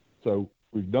 And so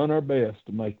we've done our best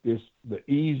to make this the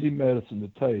easy medicine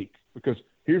to take, because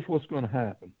here's what's going to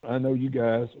happen. I know you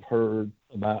guys have heard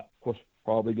about what's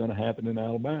probably going to happen in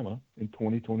Alabama in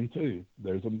 2022.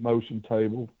 There's a motion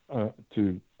tabled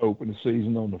to open the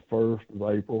season on the 1st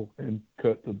of April and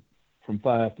cut from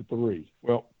 5 to 3.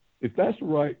 Well, if that's the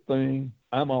right thing,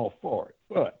 I'm all for it.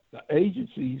 But the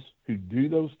agencies who do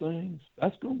those things,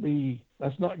 that's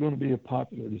not going to be a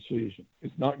popular decision.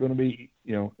 It's not going to be,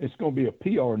 it's going to be a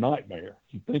PR nightmare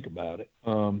if you think about it.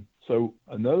 So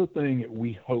another thing that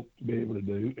we hope to be able to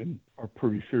do, and are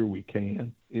pretty sure we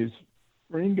can, is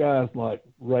bring guys like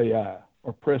Ray I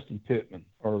or Preston Pittman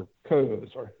or Cuz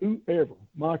or whoever,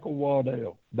 Michael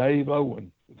Waddell, Dave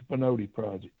Owen with the Pinotti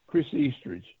Project, Chris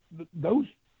Eastridge, those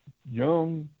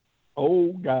young,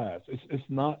 old guys. It's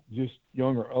not just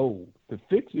young or old. To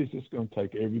fix this, it's going to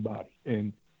take everybody.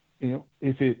 And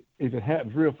if it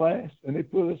happens real fast and they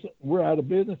put us, we're out of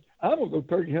business, I'm gonna go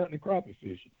turkey hunting and crappie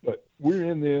fishing. But we're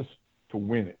in this to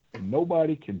win it, and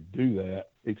nobody can do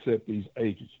that except these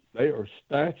agencies. They are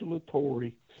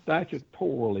statutorily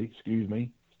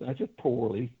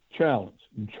challenged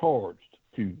and charged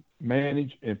to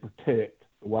manage and protect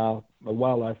the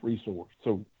wildlife resource.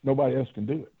 So nobody else can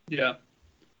do it. Yeah.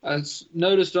 I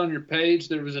noticed on your page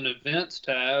there was an events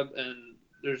tab, and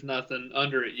there's nothing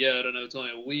under it yet. I know it's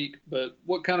only a week, but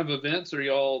what kind of events are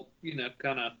y'all,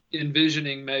 kind of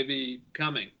envisioning maybe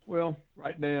coming? Well,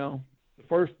 right now, the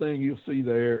first thing you'll see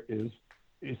there is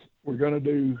we're going to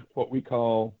do what we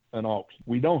call an auction.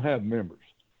 We don't have members.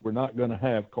 We're not going to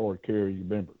have card carrying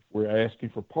members. We're asking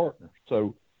for partners.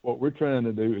 So what we're trying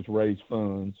to do is raise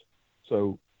funds.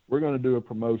 So we're going to do a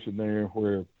promotion there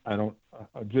where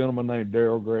a gentleman named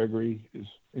Daryl Gregory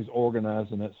is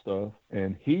organizing that stuff,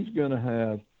 and he's going to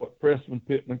have what Preston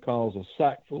Pittman calls a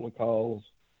sack full of calls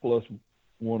plus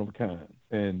one of a kind,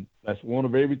 and that's one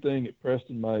of everything that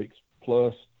Preston makes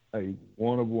plus a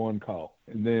one-of-one call.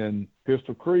 And then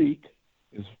Pistol Creek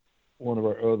is one of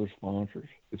our other sponsors.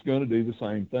 It's going to do the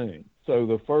same thing. So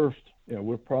the first,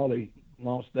 we'll probably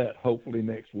launch that hopefully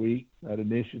next week, that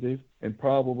initiative, and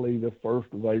probably the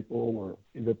 1st of April, or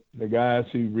the guys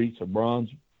who reach a bronze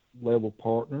level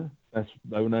partner, that's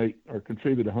donate or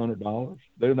contribute $100.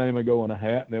 Their name will go in a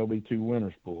hat, and there'll be 2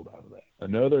 winners pulled out of that.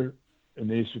 Another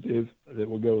initiative that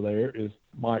will go there is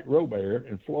Mike Robert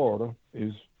in Florida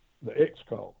is the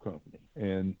X-Call company,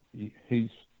 and he's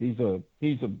a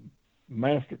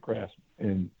master craftsman,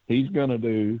 and he's going to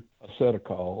do a set of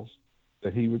calls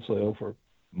that he would sell for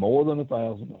more than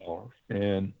 $1,000,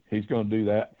 and he's going to do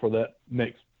that for that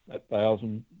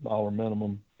 $1,000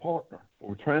 minimum partner.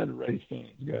 We're trying to raise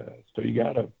funds, guys. So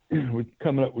we're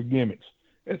coming up with gimmicks.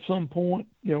 At some point,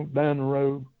 down the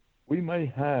road, we may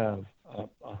have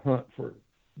a hunt for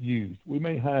youth. We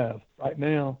may have, right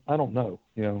now, I don't know,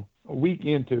 a week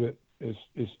into it,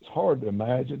 it's hard to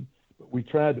imagine, but we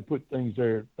tried to put things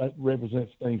there that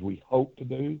represents things we hope to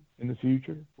do in the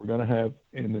future. We're going to have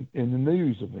in the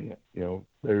news event,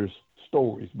 there's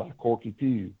stories by Corky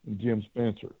Pugh and Jim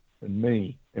Spencer and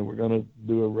me, and we're going to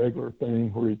do a regular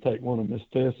thing where we take one of Miss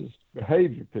Tessa's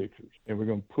behavior pictures, and we're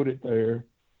going to put it there,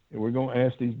 and we're going to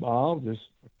ask these biologists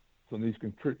from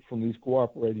these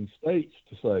cooperating states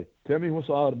to say, tell me what's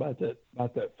odd about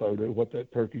that photo, what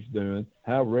that turkey's doing,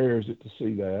 how rare is it to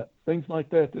see that, things like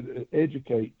that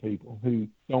educate people who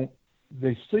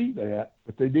they see that,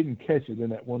 but they didn't catch it in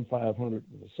that 1/500th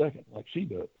of a second like she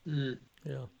does. Mm.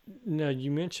 Yeah. Now,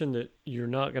 you mentioned that you're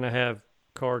not going to have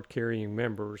card-carrying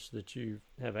members, that you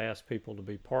have asked people to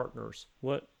be partners.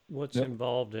 What's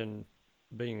involved in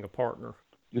being a partner?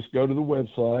 Just go to the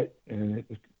website, and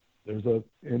there's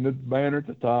in the banner at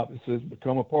the top, it says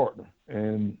become a partner.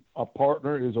 And a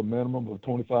partner is a minimum of a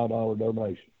 $25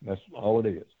 donation. That's all it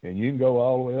is. And you can go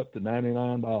all the way up to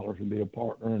 $99 and be a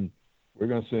partner, and we're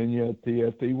going to send you a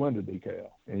TFT window decal.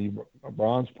 And you're a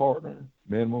bronze partner,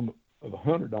 minimum of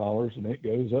 $100, and it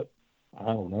goes up, I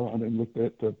don't know, I didn't look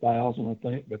at to $1,000, I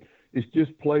think, but it's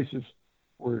just places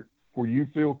where you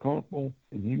feel comfortable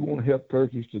and you want to help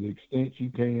turkeys to the extent you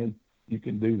can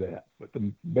do that. But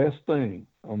the best thing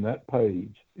on that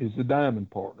page is the diamond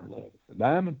partner level. The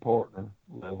diamond partner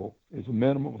level is a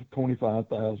minimum of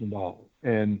 $25,000.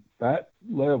 And that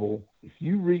level, if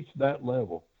you reach that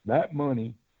level, that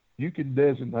money, you can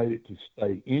designate it to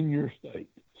stay in your state.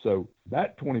 So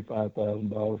that $25,000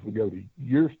 will go to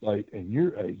your state and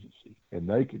your agency, and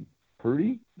they can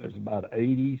there's about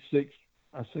 86,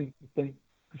 I think,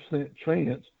 percent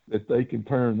chance that they can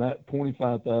turn that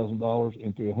 $25,000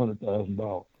 into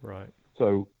 $100,000. Right.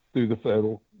 So through the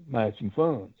federal matching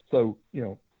funds. So,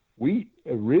 we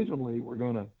originally were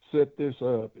going to set this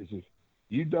up as if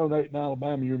you donate in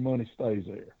Alabama, your money stays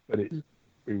there. But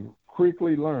we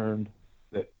quickly learned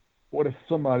that what if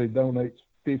somebody donates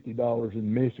 $50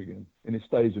 in Michigan and it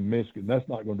stays in Michigan? That's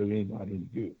not going to do anybody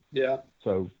any good. Yeah.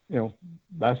 So,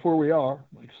 that's where we are.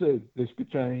 Like I said, this could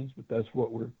change, but that's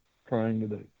what we're trying to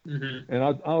do. Mm-hmm.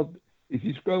 And if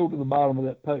you scroll to the bottom of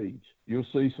that page, you'll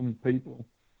see some people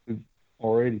who've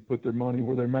already put their money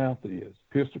where their mouth is.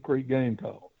 Pistol Creek Game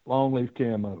Call. Longleaf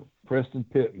Camo, Preston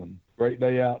Pittman, Great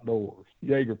Day Outdoors,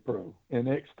 Jaeger Pro, and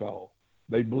X-Call.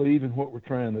 They believe in what we're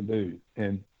trying to do.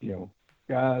 And,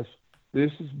 guys,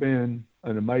 this has been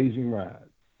an amazing ride.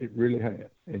 It really has.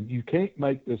 And you can't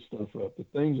make this stuff up. The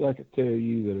things I could tell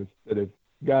you that have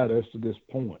got us to this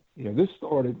point. This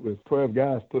started with 12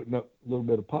 guys putting up a little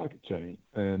bit of pocket change.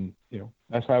 And,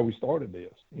 that's how we started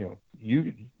this. You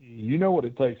know what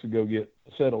it takes to go get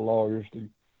a set of lawyers to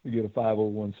get a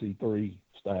 501c3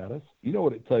 status. You know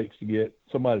what it takes to get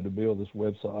somebody to build this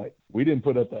website. We didn't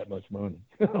put up that much money.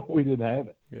 We didn't have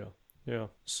it. Yeah.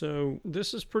 So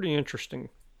this is pretty interesting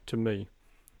to me.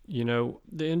 The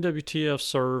NWTF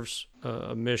serves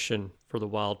a mission for the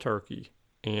wild turkey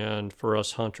and for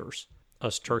us hunters,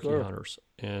 us turkey hunters.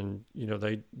 And,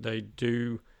 they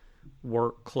do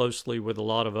work closely with a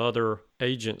lot of other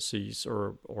agencies,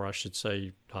 or I should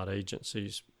say not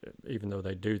agencies, even though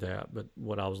they do that. But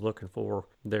what I was looking for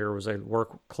there was they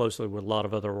work closely with a lot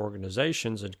of other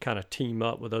organizations and kind of team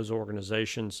up with those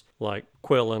organizations like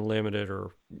Quail Unlimited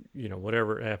or,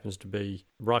 whatever it happens to be,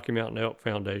 Rocky Mountain Elk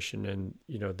Foundation. And,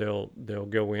 they'll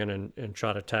go in and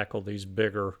try to tackle these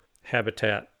bigger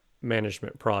habitat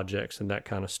management projects and that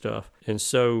kind of stuff. And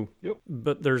so,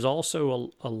 But there's also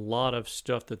a lot of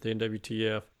stuff that the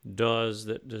NWTF does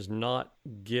that does not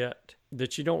get,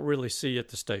 that you don't really see at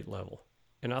the state level.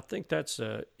 And I think that's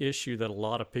an issue that a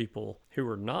lot of people who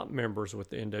are not members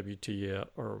with the NWTF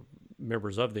or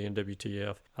members of the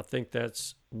NWTF, I think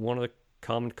that's one of the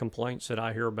common complaints that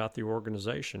I hear about the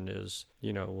organization is,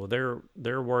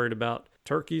 they're worried about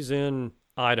turkeys in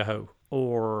Idaho,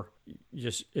 or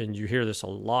and you hear this a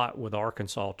lot with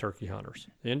Arkansas turkey hunters.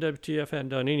 The NWTF hadn't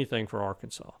done anything for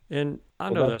Arkansas. And I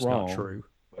know that's not true.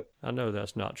 I know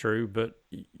that's not true, but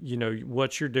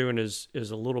what you're doing is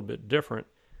a little bit different.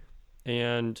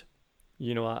 And,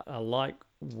 I like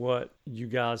what you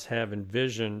guys have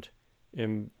envisioned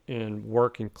in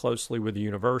working closely with the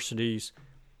universities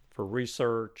for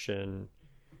research and,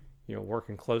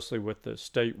 working closely with the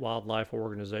state wildlife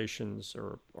organizations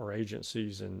or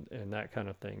agencies and that kind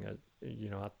of thing.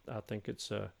 I think it's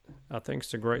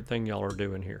a great thing y'all are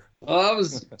doing here. Well, I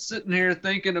was sitting here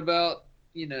thinking about,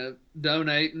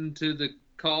 donating to the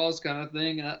cause kind of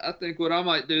thing. And I think what I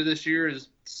might do this year is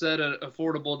set an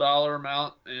affordable dollar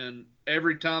amount. And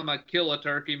every time I kill a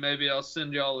turkey, maybe I'll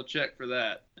send y'all a check for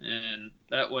that. And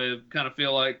that way I kind of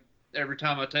feel like every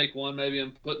time I take one, maybe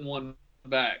I'm putting one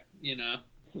back,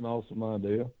 It's an awesome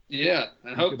idea. Yeah,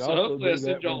 and hopefully I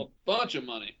send y'all a bunch of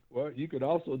money. Well, you could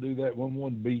also do that when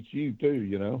one beats you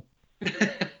too,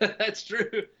 That's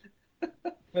true.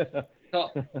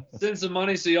 Send some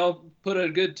money so y'all put a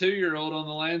good 2-year-old on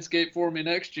the landscape for me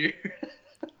next year.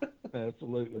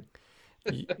 Absolutely.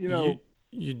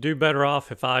 You do better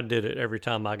off if I did it every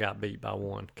time I got beat by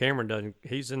one. Cameron doesn't.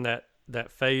 He's in that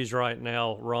phase right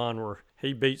now, Ron, where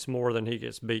he beats more than he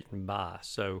gets beaten by.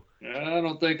 So I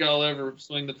don't think I'll ever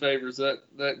swing the favors that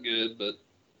good, but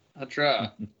I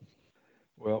try.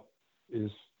 Well,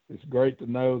 it's great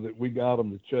to know that we got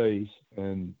them to chase,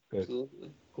 and that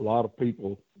Absolutely. A lot of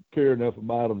people care enough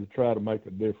about them to try to make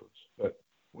a difference. But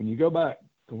when you go back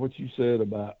to what you said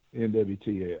about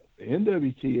NWTF, the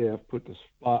NWTF put the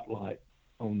spotlight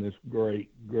on this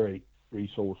great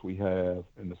resource we have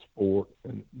in the sport,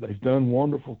 and they've done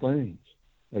wonderful things.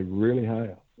 They really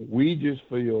have. We just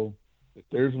feel that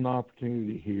there's an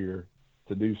opportunity here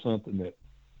to do something that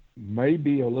may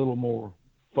be a little more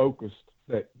focused,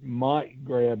 that might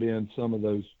grab in some of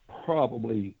those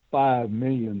probably 5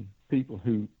 million people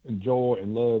who enjoy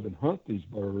and love and hunt these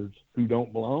birds who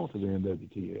don't belong to the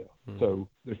NWTF. Mm-hmm. So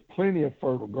there's plenty of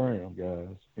fertile ground, guys.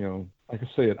 Like I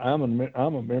said, I'm a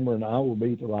member, and I will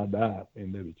be till I die at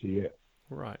NWTF.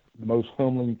 Right. The most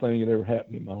humbling thing that ever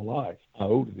happened in my life, I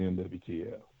owe to the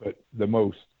NWTF. But the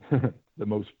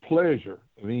most pleasure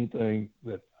of anything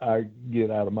that I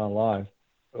get out of my life,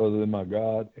 other than my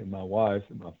God and my wife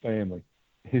and my family,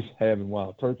 is having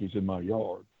wild turkeys in my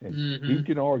yard. And who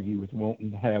can argue with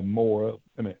wanting to have more of?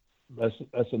 I mean, that's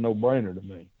a no-brainer to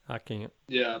me. I can't.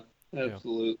 Yeah,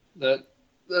 absolutely. Yeah.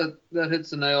 That hits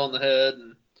the nail on the head.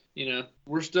 And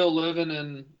we're still living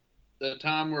in a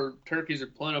time where turkeys are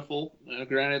plentiful.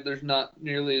 Granted, there's not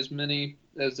nearly as many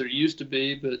as there used to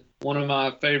be, but one of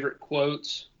my favorite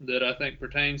quotes that I think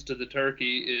pertains to the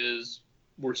turkey is,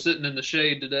 "We're sitting in the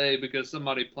shade today because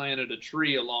somebody planted a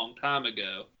tree a long time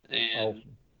ago." And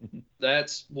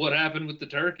that's what happened with the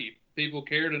turkey. People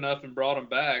cared enough and brought them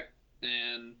back,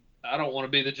 and I don't want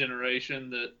to be the generation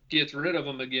that gets rid of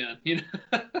them again.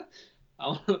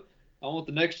 I want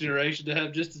the next generation to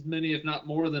have just as many, if not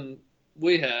more, than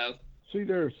we have. See,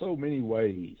 there are so many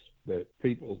ways that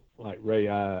people like Ray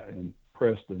Eye and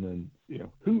Preston and,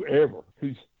 whoever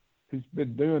who's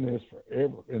been doing this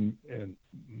forever and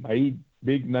made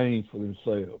big names for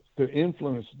themselves to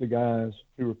influence the guys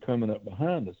who are coming up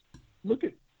behind us. Look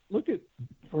at,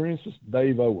 for instance,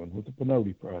 Dave Owen with the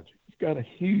Pinotti Project. He's got a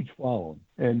huge following,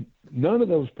 and none of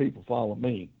those people follow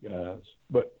me, guys.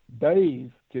 But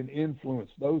Dave can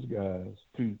influence those guys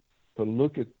to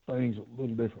look at things a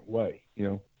little different way.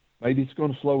 Maybe it's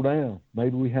going to slow down.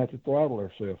 Maybe we have to throttle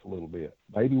ourselves a little bit.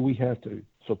 Maybe we have to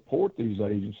support these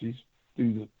agencies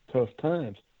through the tough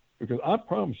times. Because I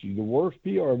promise you, the worst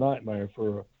PR nightmare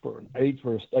for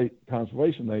a state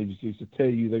conservation agency is to tell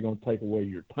you they're going to take away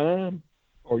your time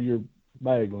or your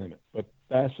bag limit. But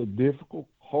that's a difficult,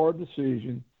 hard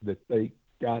decision that they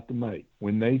got to make.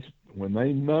 When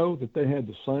they know that they have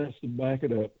the science to back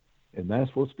it up, and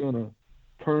that's what's going to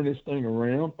turn this thing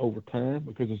around over time,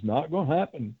 because it's not going to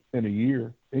happen in a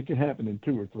year. It can happen in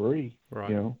 2 or 3.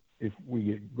 Right. If we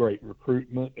get great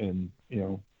recruitment and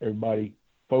everybody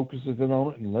focuses in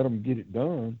on it and let them get it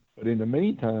done. But in the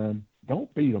meantime,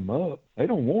 don't beat them up. They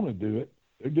don't want to do it.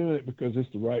 They're doing it because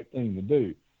it's the right thing to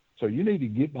do. So you need to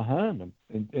get behind them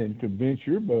and convince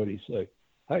your buddies, say,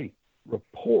 hey,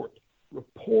 report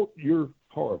your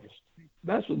harvest.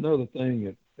 That's another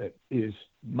thing that is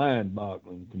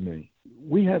mind-boggling to me.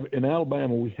 In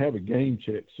Alabama, we have a game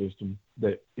check system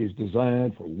that is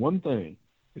designed for one thing.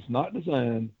 It's not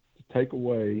designed to take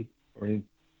away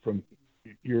from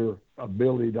your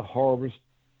ability to harvest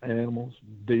animals,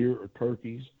 deer or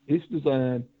turkeys. It's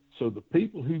designed so the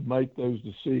people who make those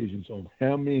decisions on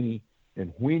how many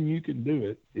and when you can do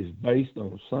it is based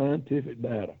on scientific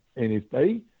data. And if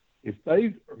they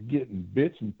are getting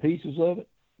bits and pieces of it,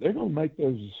 they're going to make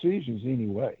those decisions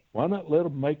anyway. Why not let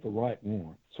them make the right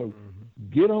one? So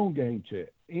get on game check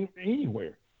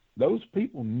anywhere. Those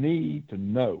people need to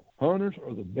know. Hunters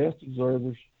are the best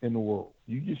observers in the world.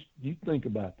 You think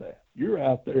about that. You're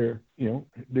out there,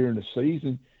 during the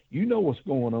season. You know what's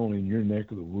going on in your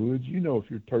neck of the woods. You know if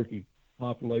your turkey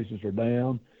populations are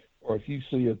down, or if you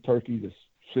see a turkey that's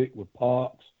sick with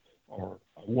pox, or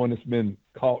one that's been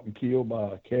caught and killed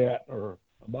by a cat or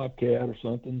a bobcat or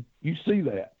something. You see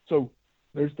that. So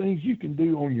there's things you can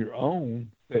do on your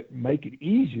own that make it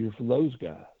easier for those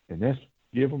guys, and that's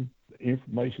give them the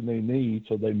information they need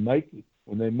so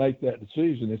when they make that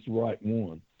decision, it's the right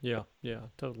one. Yeah,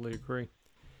 totally agree.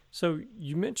 So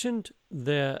you mentioned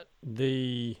that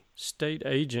the state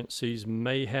agencies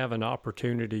may have an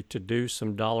opportunity to do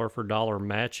some dollar-for-dollar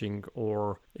matching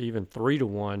or even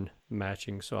 3-to-1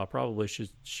 matching. So I probably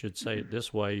should say it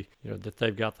this way, that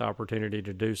they've got the opportunity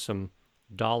to do some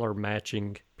dollar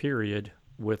matching, period,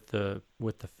 with the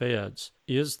feds.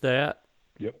 Is that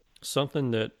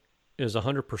something that is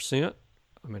 100%?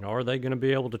 I mean, are they going to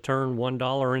be able to turn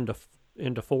 $1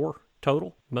 into 4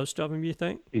 total? Most of them, you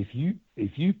think? If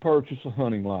you purchase a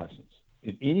hunting license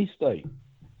in any state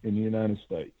in the United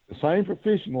States, the same for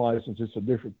fishing license, it's a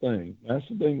different thing. That's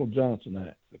the Dingell-Johnson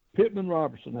Act. The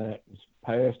Pittman-Robertson Act was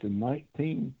passed in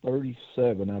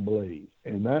 1937, I believe,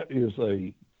 and that is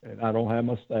and I don't have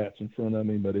my stats in front of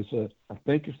me, but I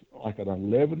think it's like an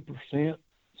 11%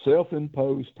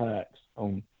 self-imposed tax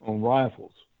on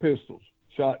rifles, pistols,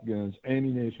 shotguns,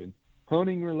 ammunition,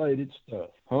 hunting-related stuff.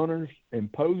 Hunters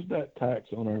imposed that tax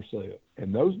on ourselves,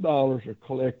 and those dollars are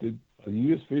collected by the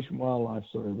U.S. Fish and Wildlife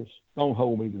Service. Don't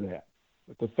hold me to that.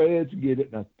 But the feds get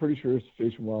it, and I'm pretty sure it's the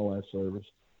Fish and Wildlife Service,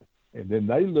 and then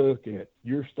they look at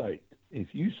your state. If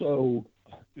you sold,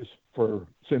 just for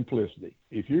simplicity,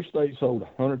 if your state sold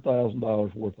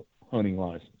 $100,000 worth of hunting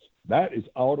license, that is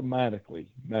automatically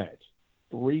matched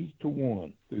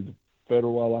 3-to-1 through the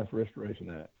Federal Wildlife Restoration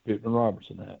Act,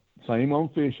 Pittman-Robertson Act. Same on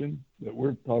fishing, that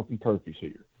we're talking turkeys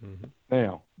here. Mm-hmm.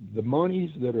 Now, the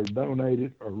monies that are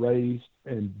donated are raised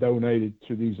and donated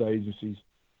to these agencies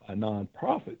by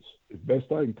nonprofits. As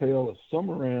best I can tell, it's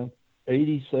somewhere around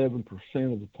 87%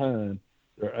 of the time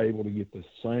they're able to get the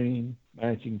same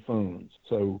matching funds.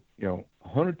 So,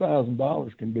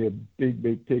 $100,000 can be a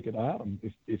big ticket item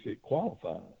if it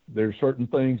qualifies. There are certain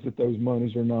things that those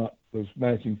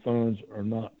matching funds are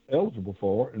not eligible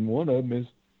for, and one of them is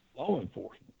law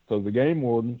enforcement. So the game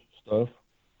wardens stuff,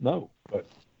 no. But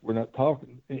we're not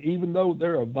talking, even though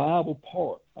they're a viable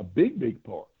part, a big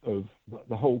part of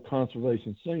the whole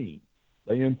conservation scene.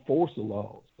 They enforce the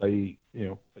laws. They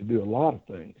do a lot of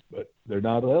things, but they're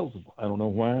not eligible. I don't know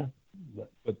why,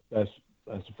 but that's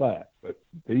a fact. But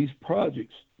these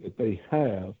projects that they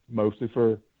have, mostly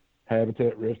for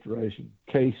habitat restoration,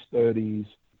 case studies,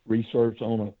 research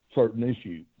on a certain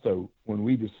issue. So when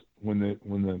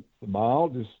the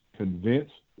biologists convince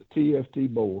the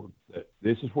TFT board that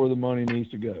this is where the money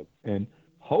needs to go, and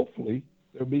hopefully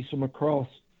there'll be some across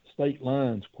state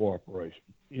lines cooperation.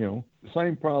 You know, the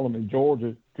same problem in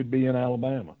Georgia could be in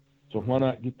Alabama. So why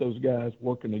not get those guys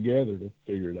working together to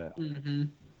figure it out? Mm-hmm.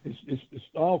 It's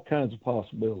all kinds of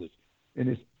possibilities,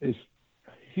 and it's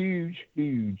huge.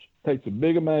 Takes a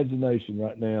big imagination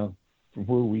right now from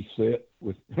where we sit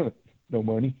with no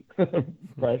money,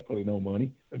 practically no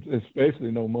money,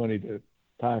 especially no money to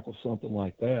tackle something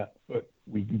like that. But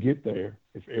we can get there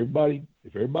if everybody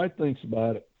thinks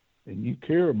about it and you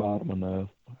care about them enough.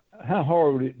 How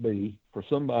hard would it be for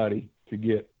somebody to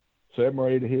get 7 or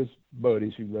 8 of his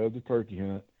buddies who love the turkey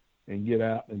hunt and get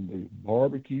out and do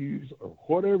barbecues or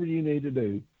whatever you need to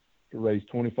do to raise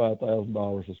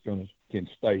 $25,000 that's can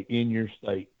stay in your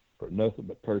state for nothing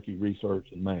but turkey research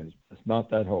and management? It's not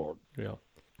that hard. Yeah.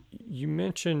 You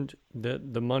mentioned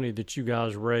that the money that you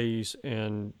guys raise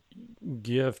and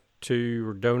give to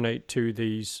or donate to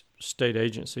these state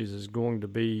agencies is going to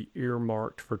be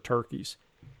earmarked for turkeys.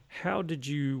 How did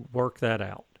you work that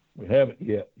out? We haven't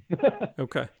yet.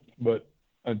 Okay. But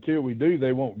until we do,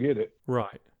 they won't get it.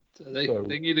 Right. So they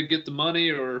can either get the money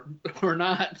or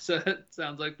not. So it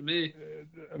sounds like to me.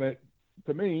 I mean,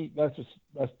 to me,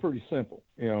 that's pretty simple.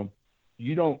 You know,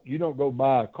 you don't go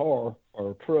buy a car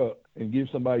or a truck and give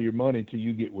somebody your money until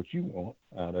you get what you want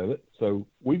out of it. So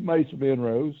we've made some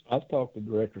inroads. I've talked to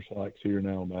Director Sykes here in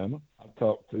Alabama. I've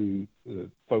talked to the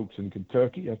folks in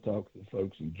Kentucky. I've talked to the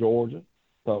folks in Georgia.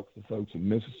 Talked to the folks in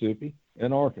Mississippi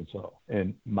and Arkansas.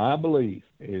 And my belief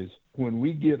is when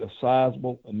we get a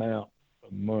sizable amount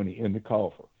of money in the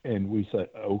coffer and we say,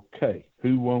 okay,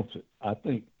 who wants it?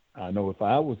 I know if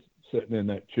I was sitting in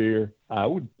that chair, I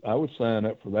would sign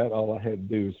up for that. All I had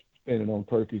to do is spend it on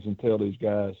turkeys and tell these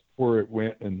guys where it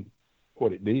went and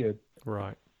what it did.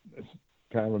 Right. It's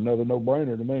kind of another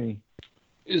no-brainer to me.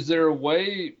 Is there a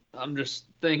way, I'm just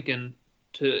thinking,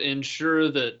 to ensure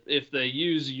that if they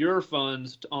use your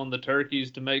funds on the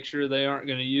turkeys, to make sure they aren't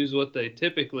going to use what they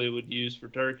typically would use for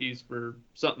turkeys for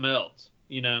something else,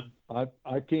 you know?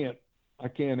 I can't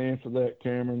answer that,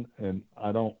 Cameron, and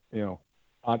I don't, you know,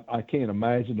 I can't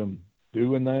imagine them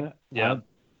doing that. Yeah.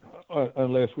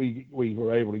 Unless we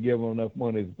were able to give them enough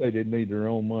money that they didn't need their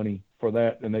own money for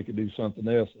that and they could do something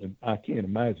else, and I can't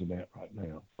imagine that right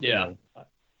now. Yeah. You know,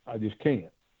 I just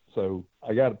can't. So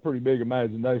I got a pretty big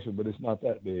imagination, but it's not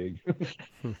that big.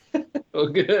 Well,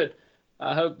 good.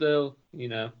 I hope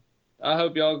I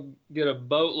hope y'all get a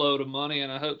boatload of money,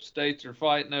 and I hope states are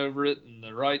fighting over it and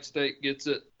the right state gets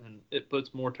it and it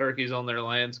puts more turkeys on their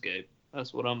landscape.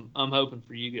 That's what I'm hoping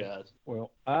for you guys.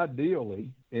 Well, ideally,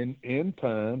 in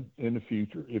time, in the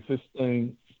future, if this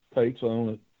thing takes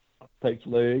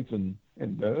legs and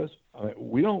does, I mean,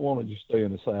 we don't want to just stay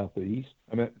in the Southeast.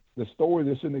 I mean, the story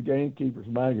that's in the Gamekeepers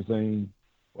magazine,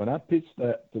 when I pitched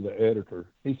that to the editor,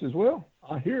 he says, well,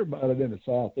 I hear about it in the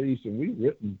Southeast, and we've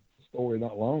written a story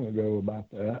not long ago about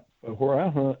that. But where I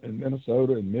hunt in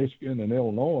Minnesota and Michigan and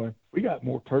Illinois, we got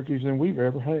more turkeys than we've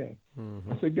ever had.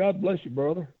 Mm-hmm. I said, God bless you,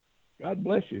 brother. God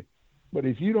bless you. But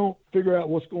if you don't figure out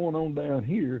what's going on down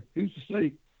here, who's to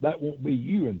say that won't be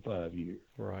you in 5 years?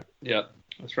 Right. Yeah,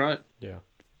 that's right. Yeah.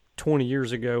 20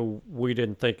 years ago, we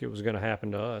didn't think it was going to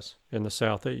happen to us in the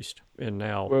Southeast. And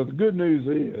now. Well, the good news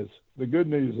is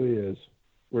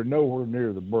we're nowhere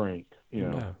near the brink. You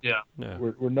know. No. Yeah.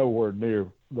 No. We're nowhere near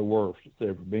the worst it's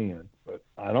ever been. But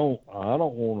I don't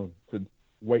want to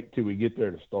wait till we get there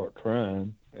to start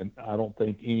trying. And I don't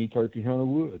think any turkey hunter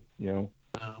would, you know.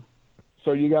 No.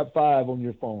 So you got 5 on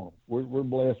your farm. We're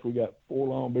blessed. We got 4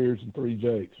 Longbeards and 3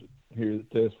 Jakes here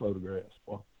that test photographs.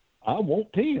 Well, I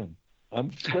want 10.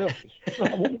 I'm selfish.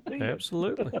 I want 10.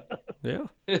 Absolutely. Yeah.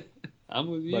 I'm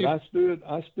with you. But I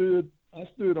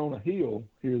stood on a hill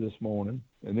here this morning,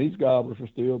 and these gobblers are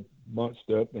still bunched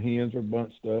up. The hens are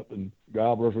bunched up, and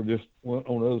gobblers are just went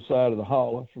on the other side of the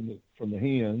holler from the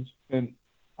hens. And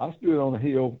I stood on a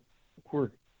hill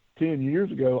where 10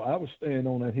 years ago I was standing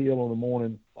on that hill on the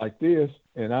morning like this,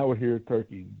 and I would hear a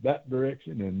turkey that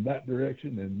direction and that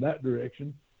direction and that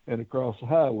direction and across the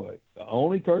highway. The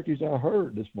only turkeys I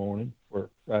heard this morning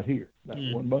were right here, that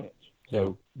one bunch.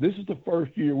 So this is the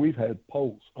first year we've had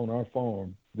poults on our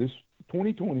farm. This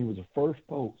 2020 was the first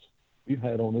poults we've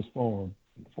had on this farm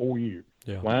in 4 years.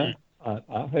 Yeah. Why?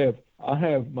 I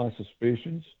have my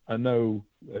suspicions. I know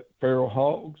that feral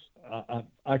hogs,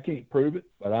 I can't prove it,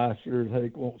 but I sure as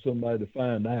heck want somebody to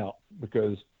find out,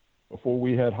 because before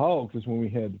we had hogs is when we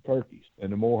had the turkeys.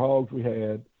 And the more hogs we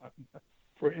had,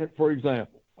 for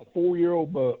example, a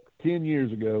 4-year-old buck 10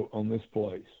 years ago on this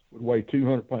place would weigh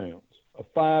 200 pounds. A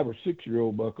 5 or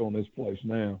 6-year-old buck on this place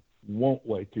now won't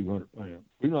weigh 200 pounds.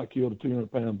 We've not killed a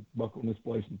 200-pound buck on this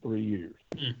place in 3 years.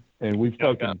 And we've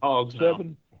taken hogs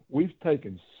we've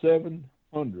taken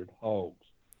 700 hogs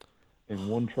in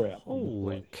one trap.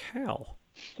 Holy cow.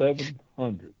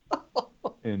 700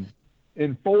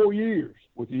 in 4 years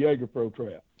with the Jaeger Pro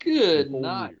trap. Good In 4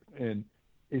 night. years. And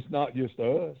it's not just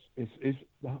us.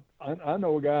 I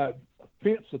know a guy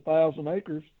fenced 1,000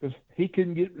 acres because he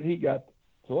couldn't get.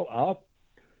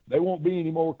 They won't be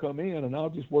any more come in, and I'll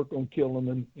just work on killing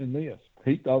them in this.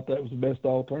 He thought that was the best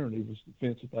alternative, was to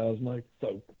fence 1,000 acres.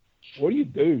 So what do you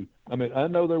do? I mean, I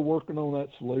know they're working on that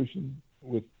solution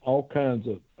with all kinds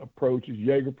of approaches.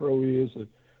 Jaeger Pro is,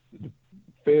 the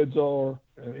feds are,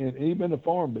 and even the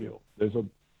Farm Bill. There's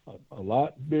a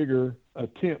lot bigger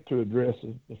attempt to address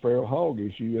the feral hog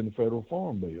issue in the federal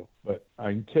Farm Bill. But I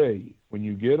can tell you, when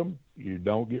you get them, you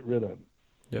don't get rid of them.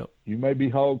 Yep. You may be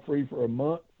hog free for a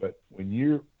month, but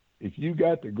if you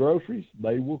got the groceries,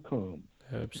 they will come.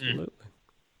 Absolutely.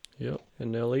 Yep.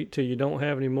 And they'll eat till you don't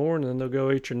have any more, and then they'll go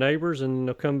eat your neighbors, and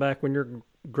they'll come back when your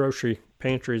grocery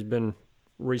pantry's been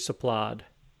resupplied.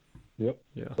 Yep.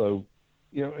 Yeah. So,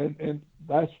 and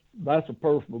that's a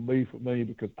personal beef for me,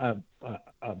 because I've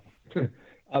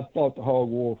fought the hog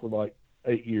war for like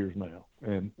 8 years now,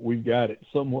 and we've got it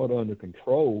somewhat under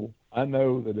control. I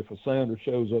know that if a sounder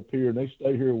shows up here and they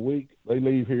stay here a week, they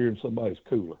leave here in somebody's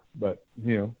cooler. But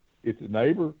if the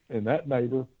neighbor and that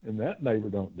neighbor and that neighbor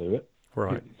don't do it,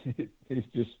 right? It's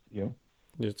just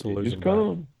it's a it losing just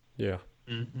battle. come. Yeah.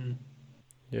 Mm-hmm.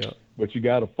 Yeah. But you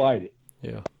got to fight it.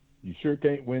 Yeah. You sure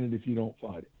can't win it if you don't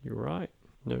fight it. You're right.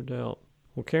 No doubt.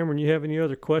 Well, Cameron, you have any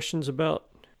other questions about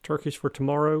turkeys for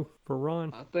tomorrow for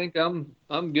Ron? I think I'm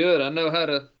good. I know how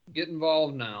to get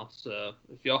involved now. So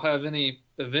if y'all have any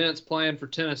events planned for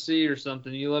Tennessee or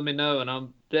something, you let me know, and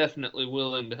I'm definitely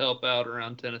willing to help out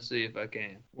around Tennessee if I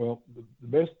can. Well, the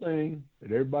best thing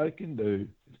that everybody can do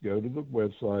is go to the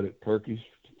website at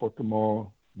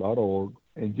turkeysfortomorrow.org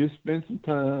and just spend some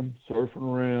time surfing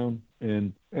around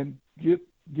and get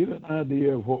an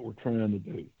idea of what we're trying to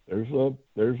do. There's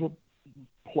a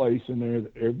place in there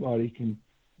that everybody can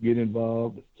get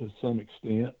involved to some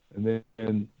extent, and then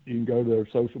you can go to their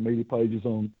social media pages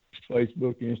on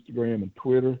Facebook, Instagram, and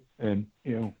Twitter, and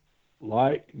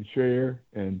like and share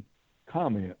and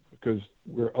comment, because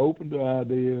we're open to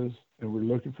ideas and we're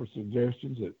looking for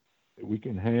suggestions that we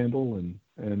can handle, and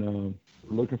we're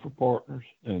looking for partners,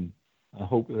 and I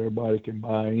hope that everybody can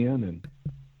buy in, and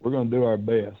we're going to do our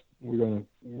best. We're going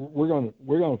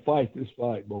to fight this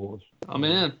fight, boys. I'm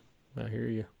in. I hear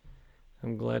you.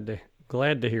 I'm glad to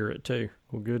hear it too.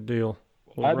 Well, good deal.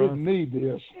 Well, I Ron, didn't need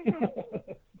this.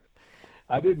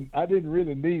 I didn't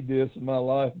really need this in my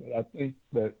life, but I think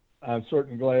that I'm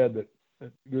certainly glad that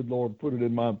the good Lord put it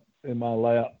in my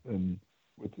lap, and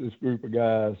with this group of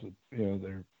guys,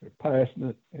 they're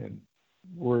passionate, and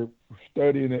we're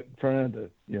studying it, trying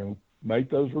to make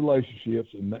those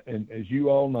relationships, and as you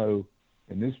all know,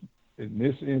 in this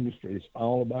industry, it's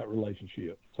all about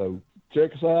relationships. So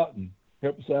check us out and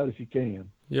help us out if you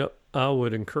can. Yep. I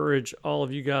would encourage all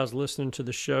of you guys listening to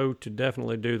the show to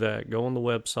definitely do that. Go on the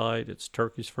website. It's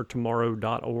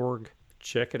turkeysfortomorrow.org.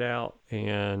 Check it out.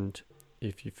 And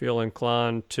if you feel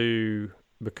inclined to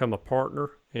become a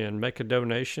partner and make a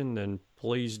donation, then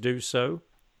please do so.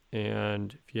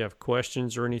 And if you have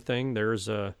questions or anything, there's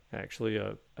actually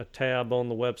a tab on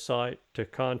the website to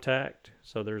contact.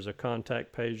 So there's a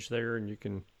contact page there, and you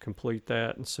can complete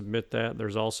that and submit that.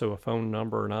 There's also a phone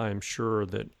number, and I am sure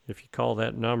that if you call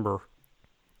that number,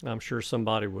 I'm sure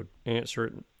somebody would answer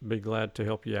it and be glad to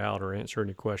help you out or answer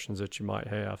any questions that you might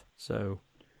have. So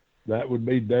that would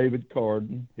be David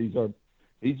Carden. He's the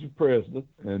president,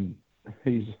 and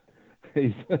he's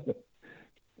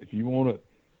if you want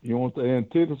the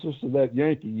antithesis of that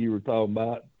Yankee you were talking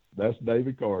about, that's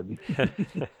David Carden.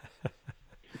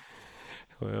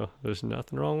 Well, there's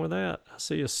nothing wrong with that. I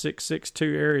see a 662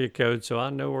 area code, so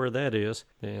I know where that is.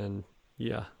 And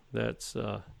yeah, that's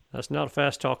not a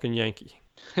fast talking Yankee.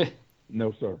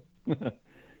 No, sir. Mr.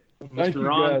 Thank you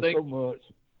Ron, guys so much.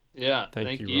 Yeah,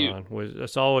 thank you, Ron. Well,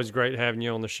 it's always great having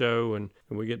you on the show, and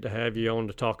we get to have you on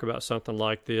to talk about something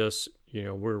like this.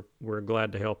 We're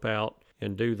glad to help out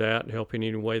and do that and help in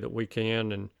any way that we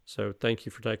can. And so thank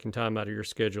you for taking time out of your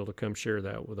schedule to come share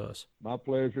that with us. My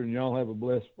pleasure, and y'all have a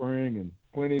blessed spring and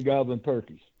plenty of gobbling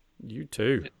turkeys. You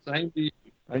too. Thank you.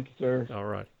 Thank you, sir. All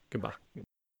right. Goodbye.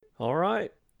 All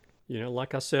right.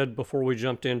 Like I said before we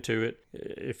jumped into it,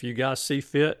 if you guys see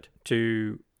fit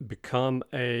to become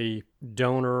a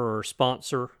donor or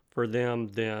sponsor for them,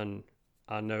 then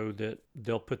I know that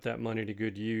they'll put that money to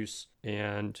good use,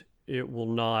 and it will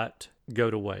not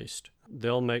go to waste.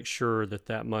 They'll make sure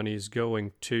that money is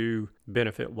going to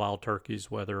benefit wild turkeys,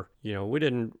 whether, we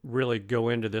didn't really go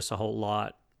into this a whole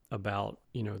lot about,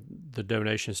 the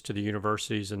donations to the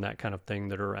universities and that kind of thing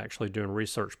that are actually doing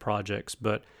research projects.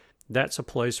 But that's a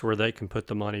place where they can put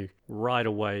the money right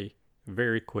away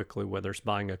very quickly, whether it's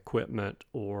buying equipment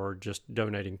or just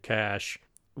donating cash,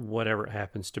 whatever it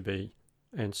happens to be.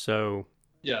 And so,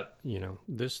 yeah,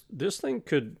 this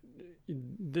could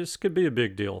be a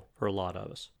big deal for a lot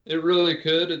of us. It really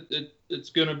could. It's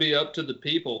going to be up to the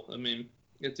people. I mean,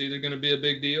 it's either going to be a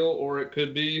big deal or it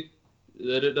could be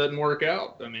that it doesn't work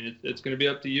out. I mean, it's going to be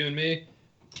up to you and me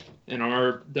and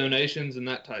our donations and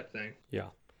that type thing. Yeah.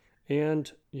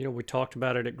 And, we talked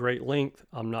about it at great length.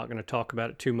 I'm not going to talk about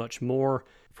it too much more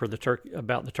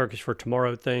about the Turkeys for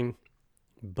Tomorrow thing,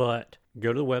 but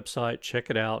go to the website, check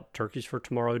it out,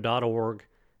 turkeysfortomorrow.org.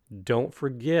 Don't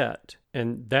forget,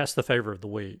 and that's the favor of the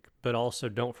week, but also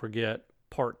don't forget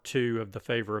part 2 of the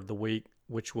favor of the week,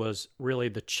 which was really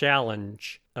the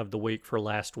challenge of the week for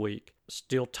last week.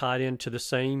 Still tied into the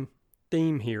same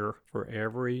theme here. For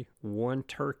every one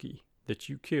turkey that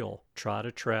you kill, try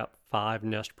to trap 5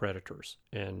 nest predators.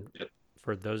 And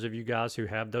for those of you guys who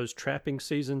have those trapping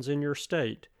seasons in your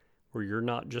state, where you're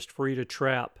not just free to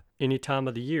trap any time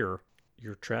of the year,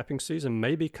 your trapping season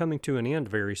may be coming to an end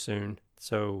very soon.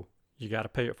 So you got to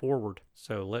pay it forward.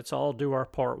 So let's all do our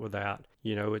part with that.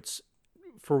 It's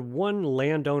for one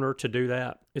landowner to do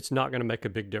that, it's not going to make a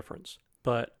big difference.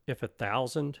 But if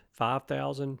 1,000,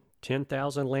 5,000,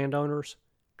 10,000 landowners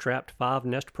trapped 5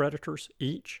 nest predators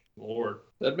each, Lord,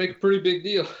 that'd make a pretty big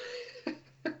deal.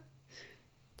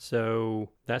 So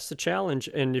that's the challenge.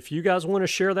 And if you guys want to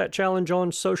share that challenge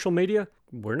on social media,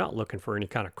 we're not looking for any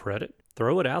kind of credit.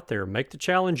 Throw it out there. Make the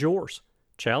challenge yours.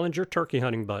 Challenge your turkey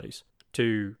hunting buddies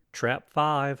to trap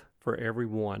 5 for every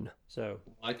one. So,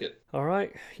 like it. All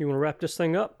right. You want to wrap this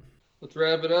thing up? Let's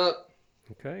wrap it up.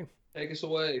 Okay. Take us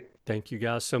away. Thank you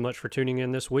guys so much for tuning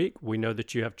in this week. We know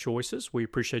that you have choices. We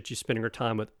appreciate you spending your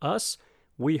time with us.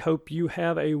 We hope you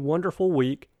have a wonderful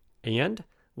week, and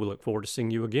we look forward to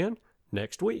seeing you again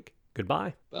next week.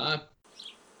 Goodbye. Bye.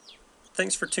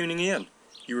 Thanks for tuning in.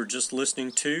 You were just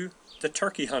listening to the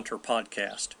Turkey Hunter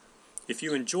Podcast. If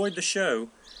you enjoyed the show,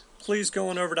 please go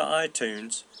on over to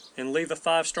iTunes and leave a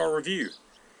 5-star review.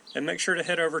 And make sure to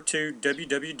head over to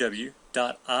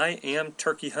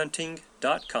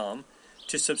www.iamturkeyhunting.com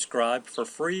to subscribe for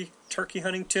free turkey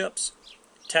hunting tips,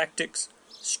 tactics,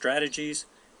 strategies,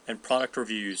 and product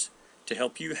reviews to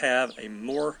help you have a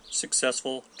more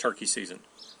successful turkey season.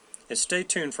 And stay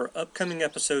tuned for upcoming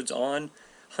episodes on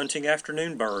hunting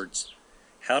afternoon birds,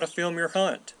 how to film your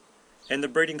hunt, and the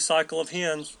breeding cycle of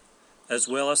hens, as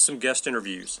well as some guest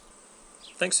interviews.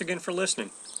 Thanks again for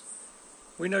listening.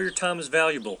 We know your time is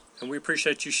valuable, and we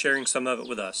appreciate you sharing some of it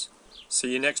with us.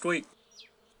 See you next week.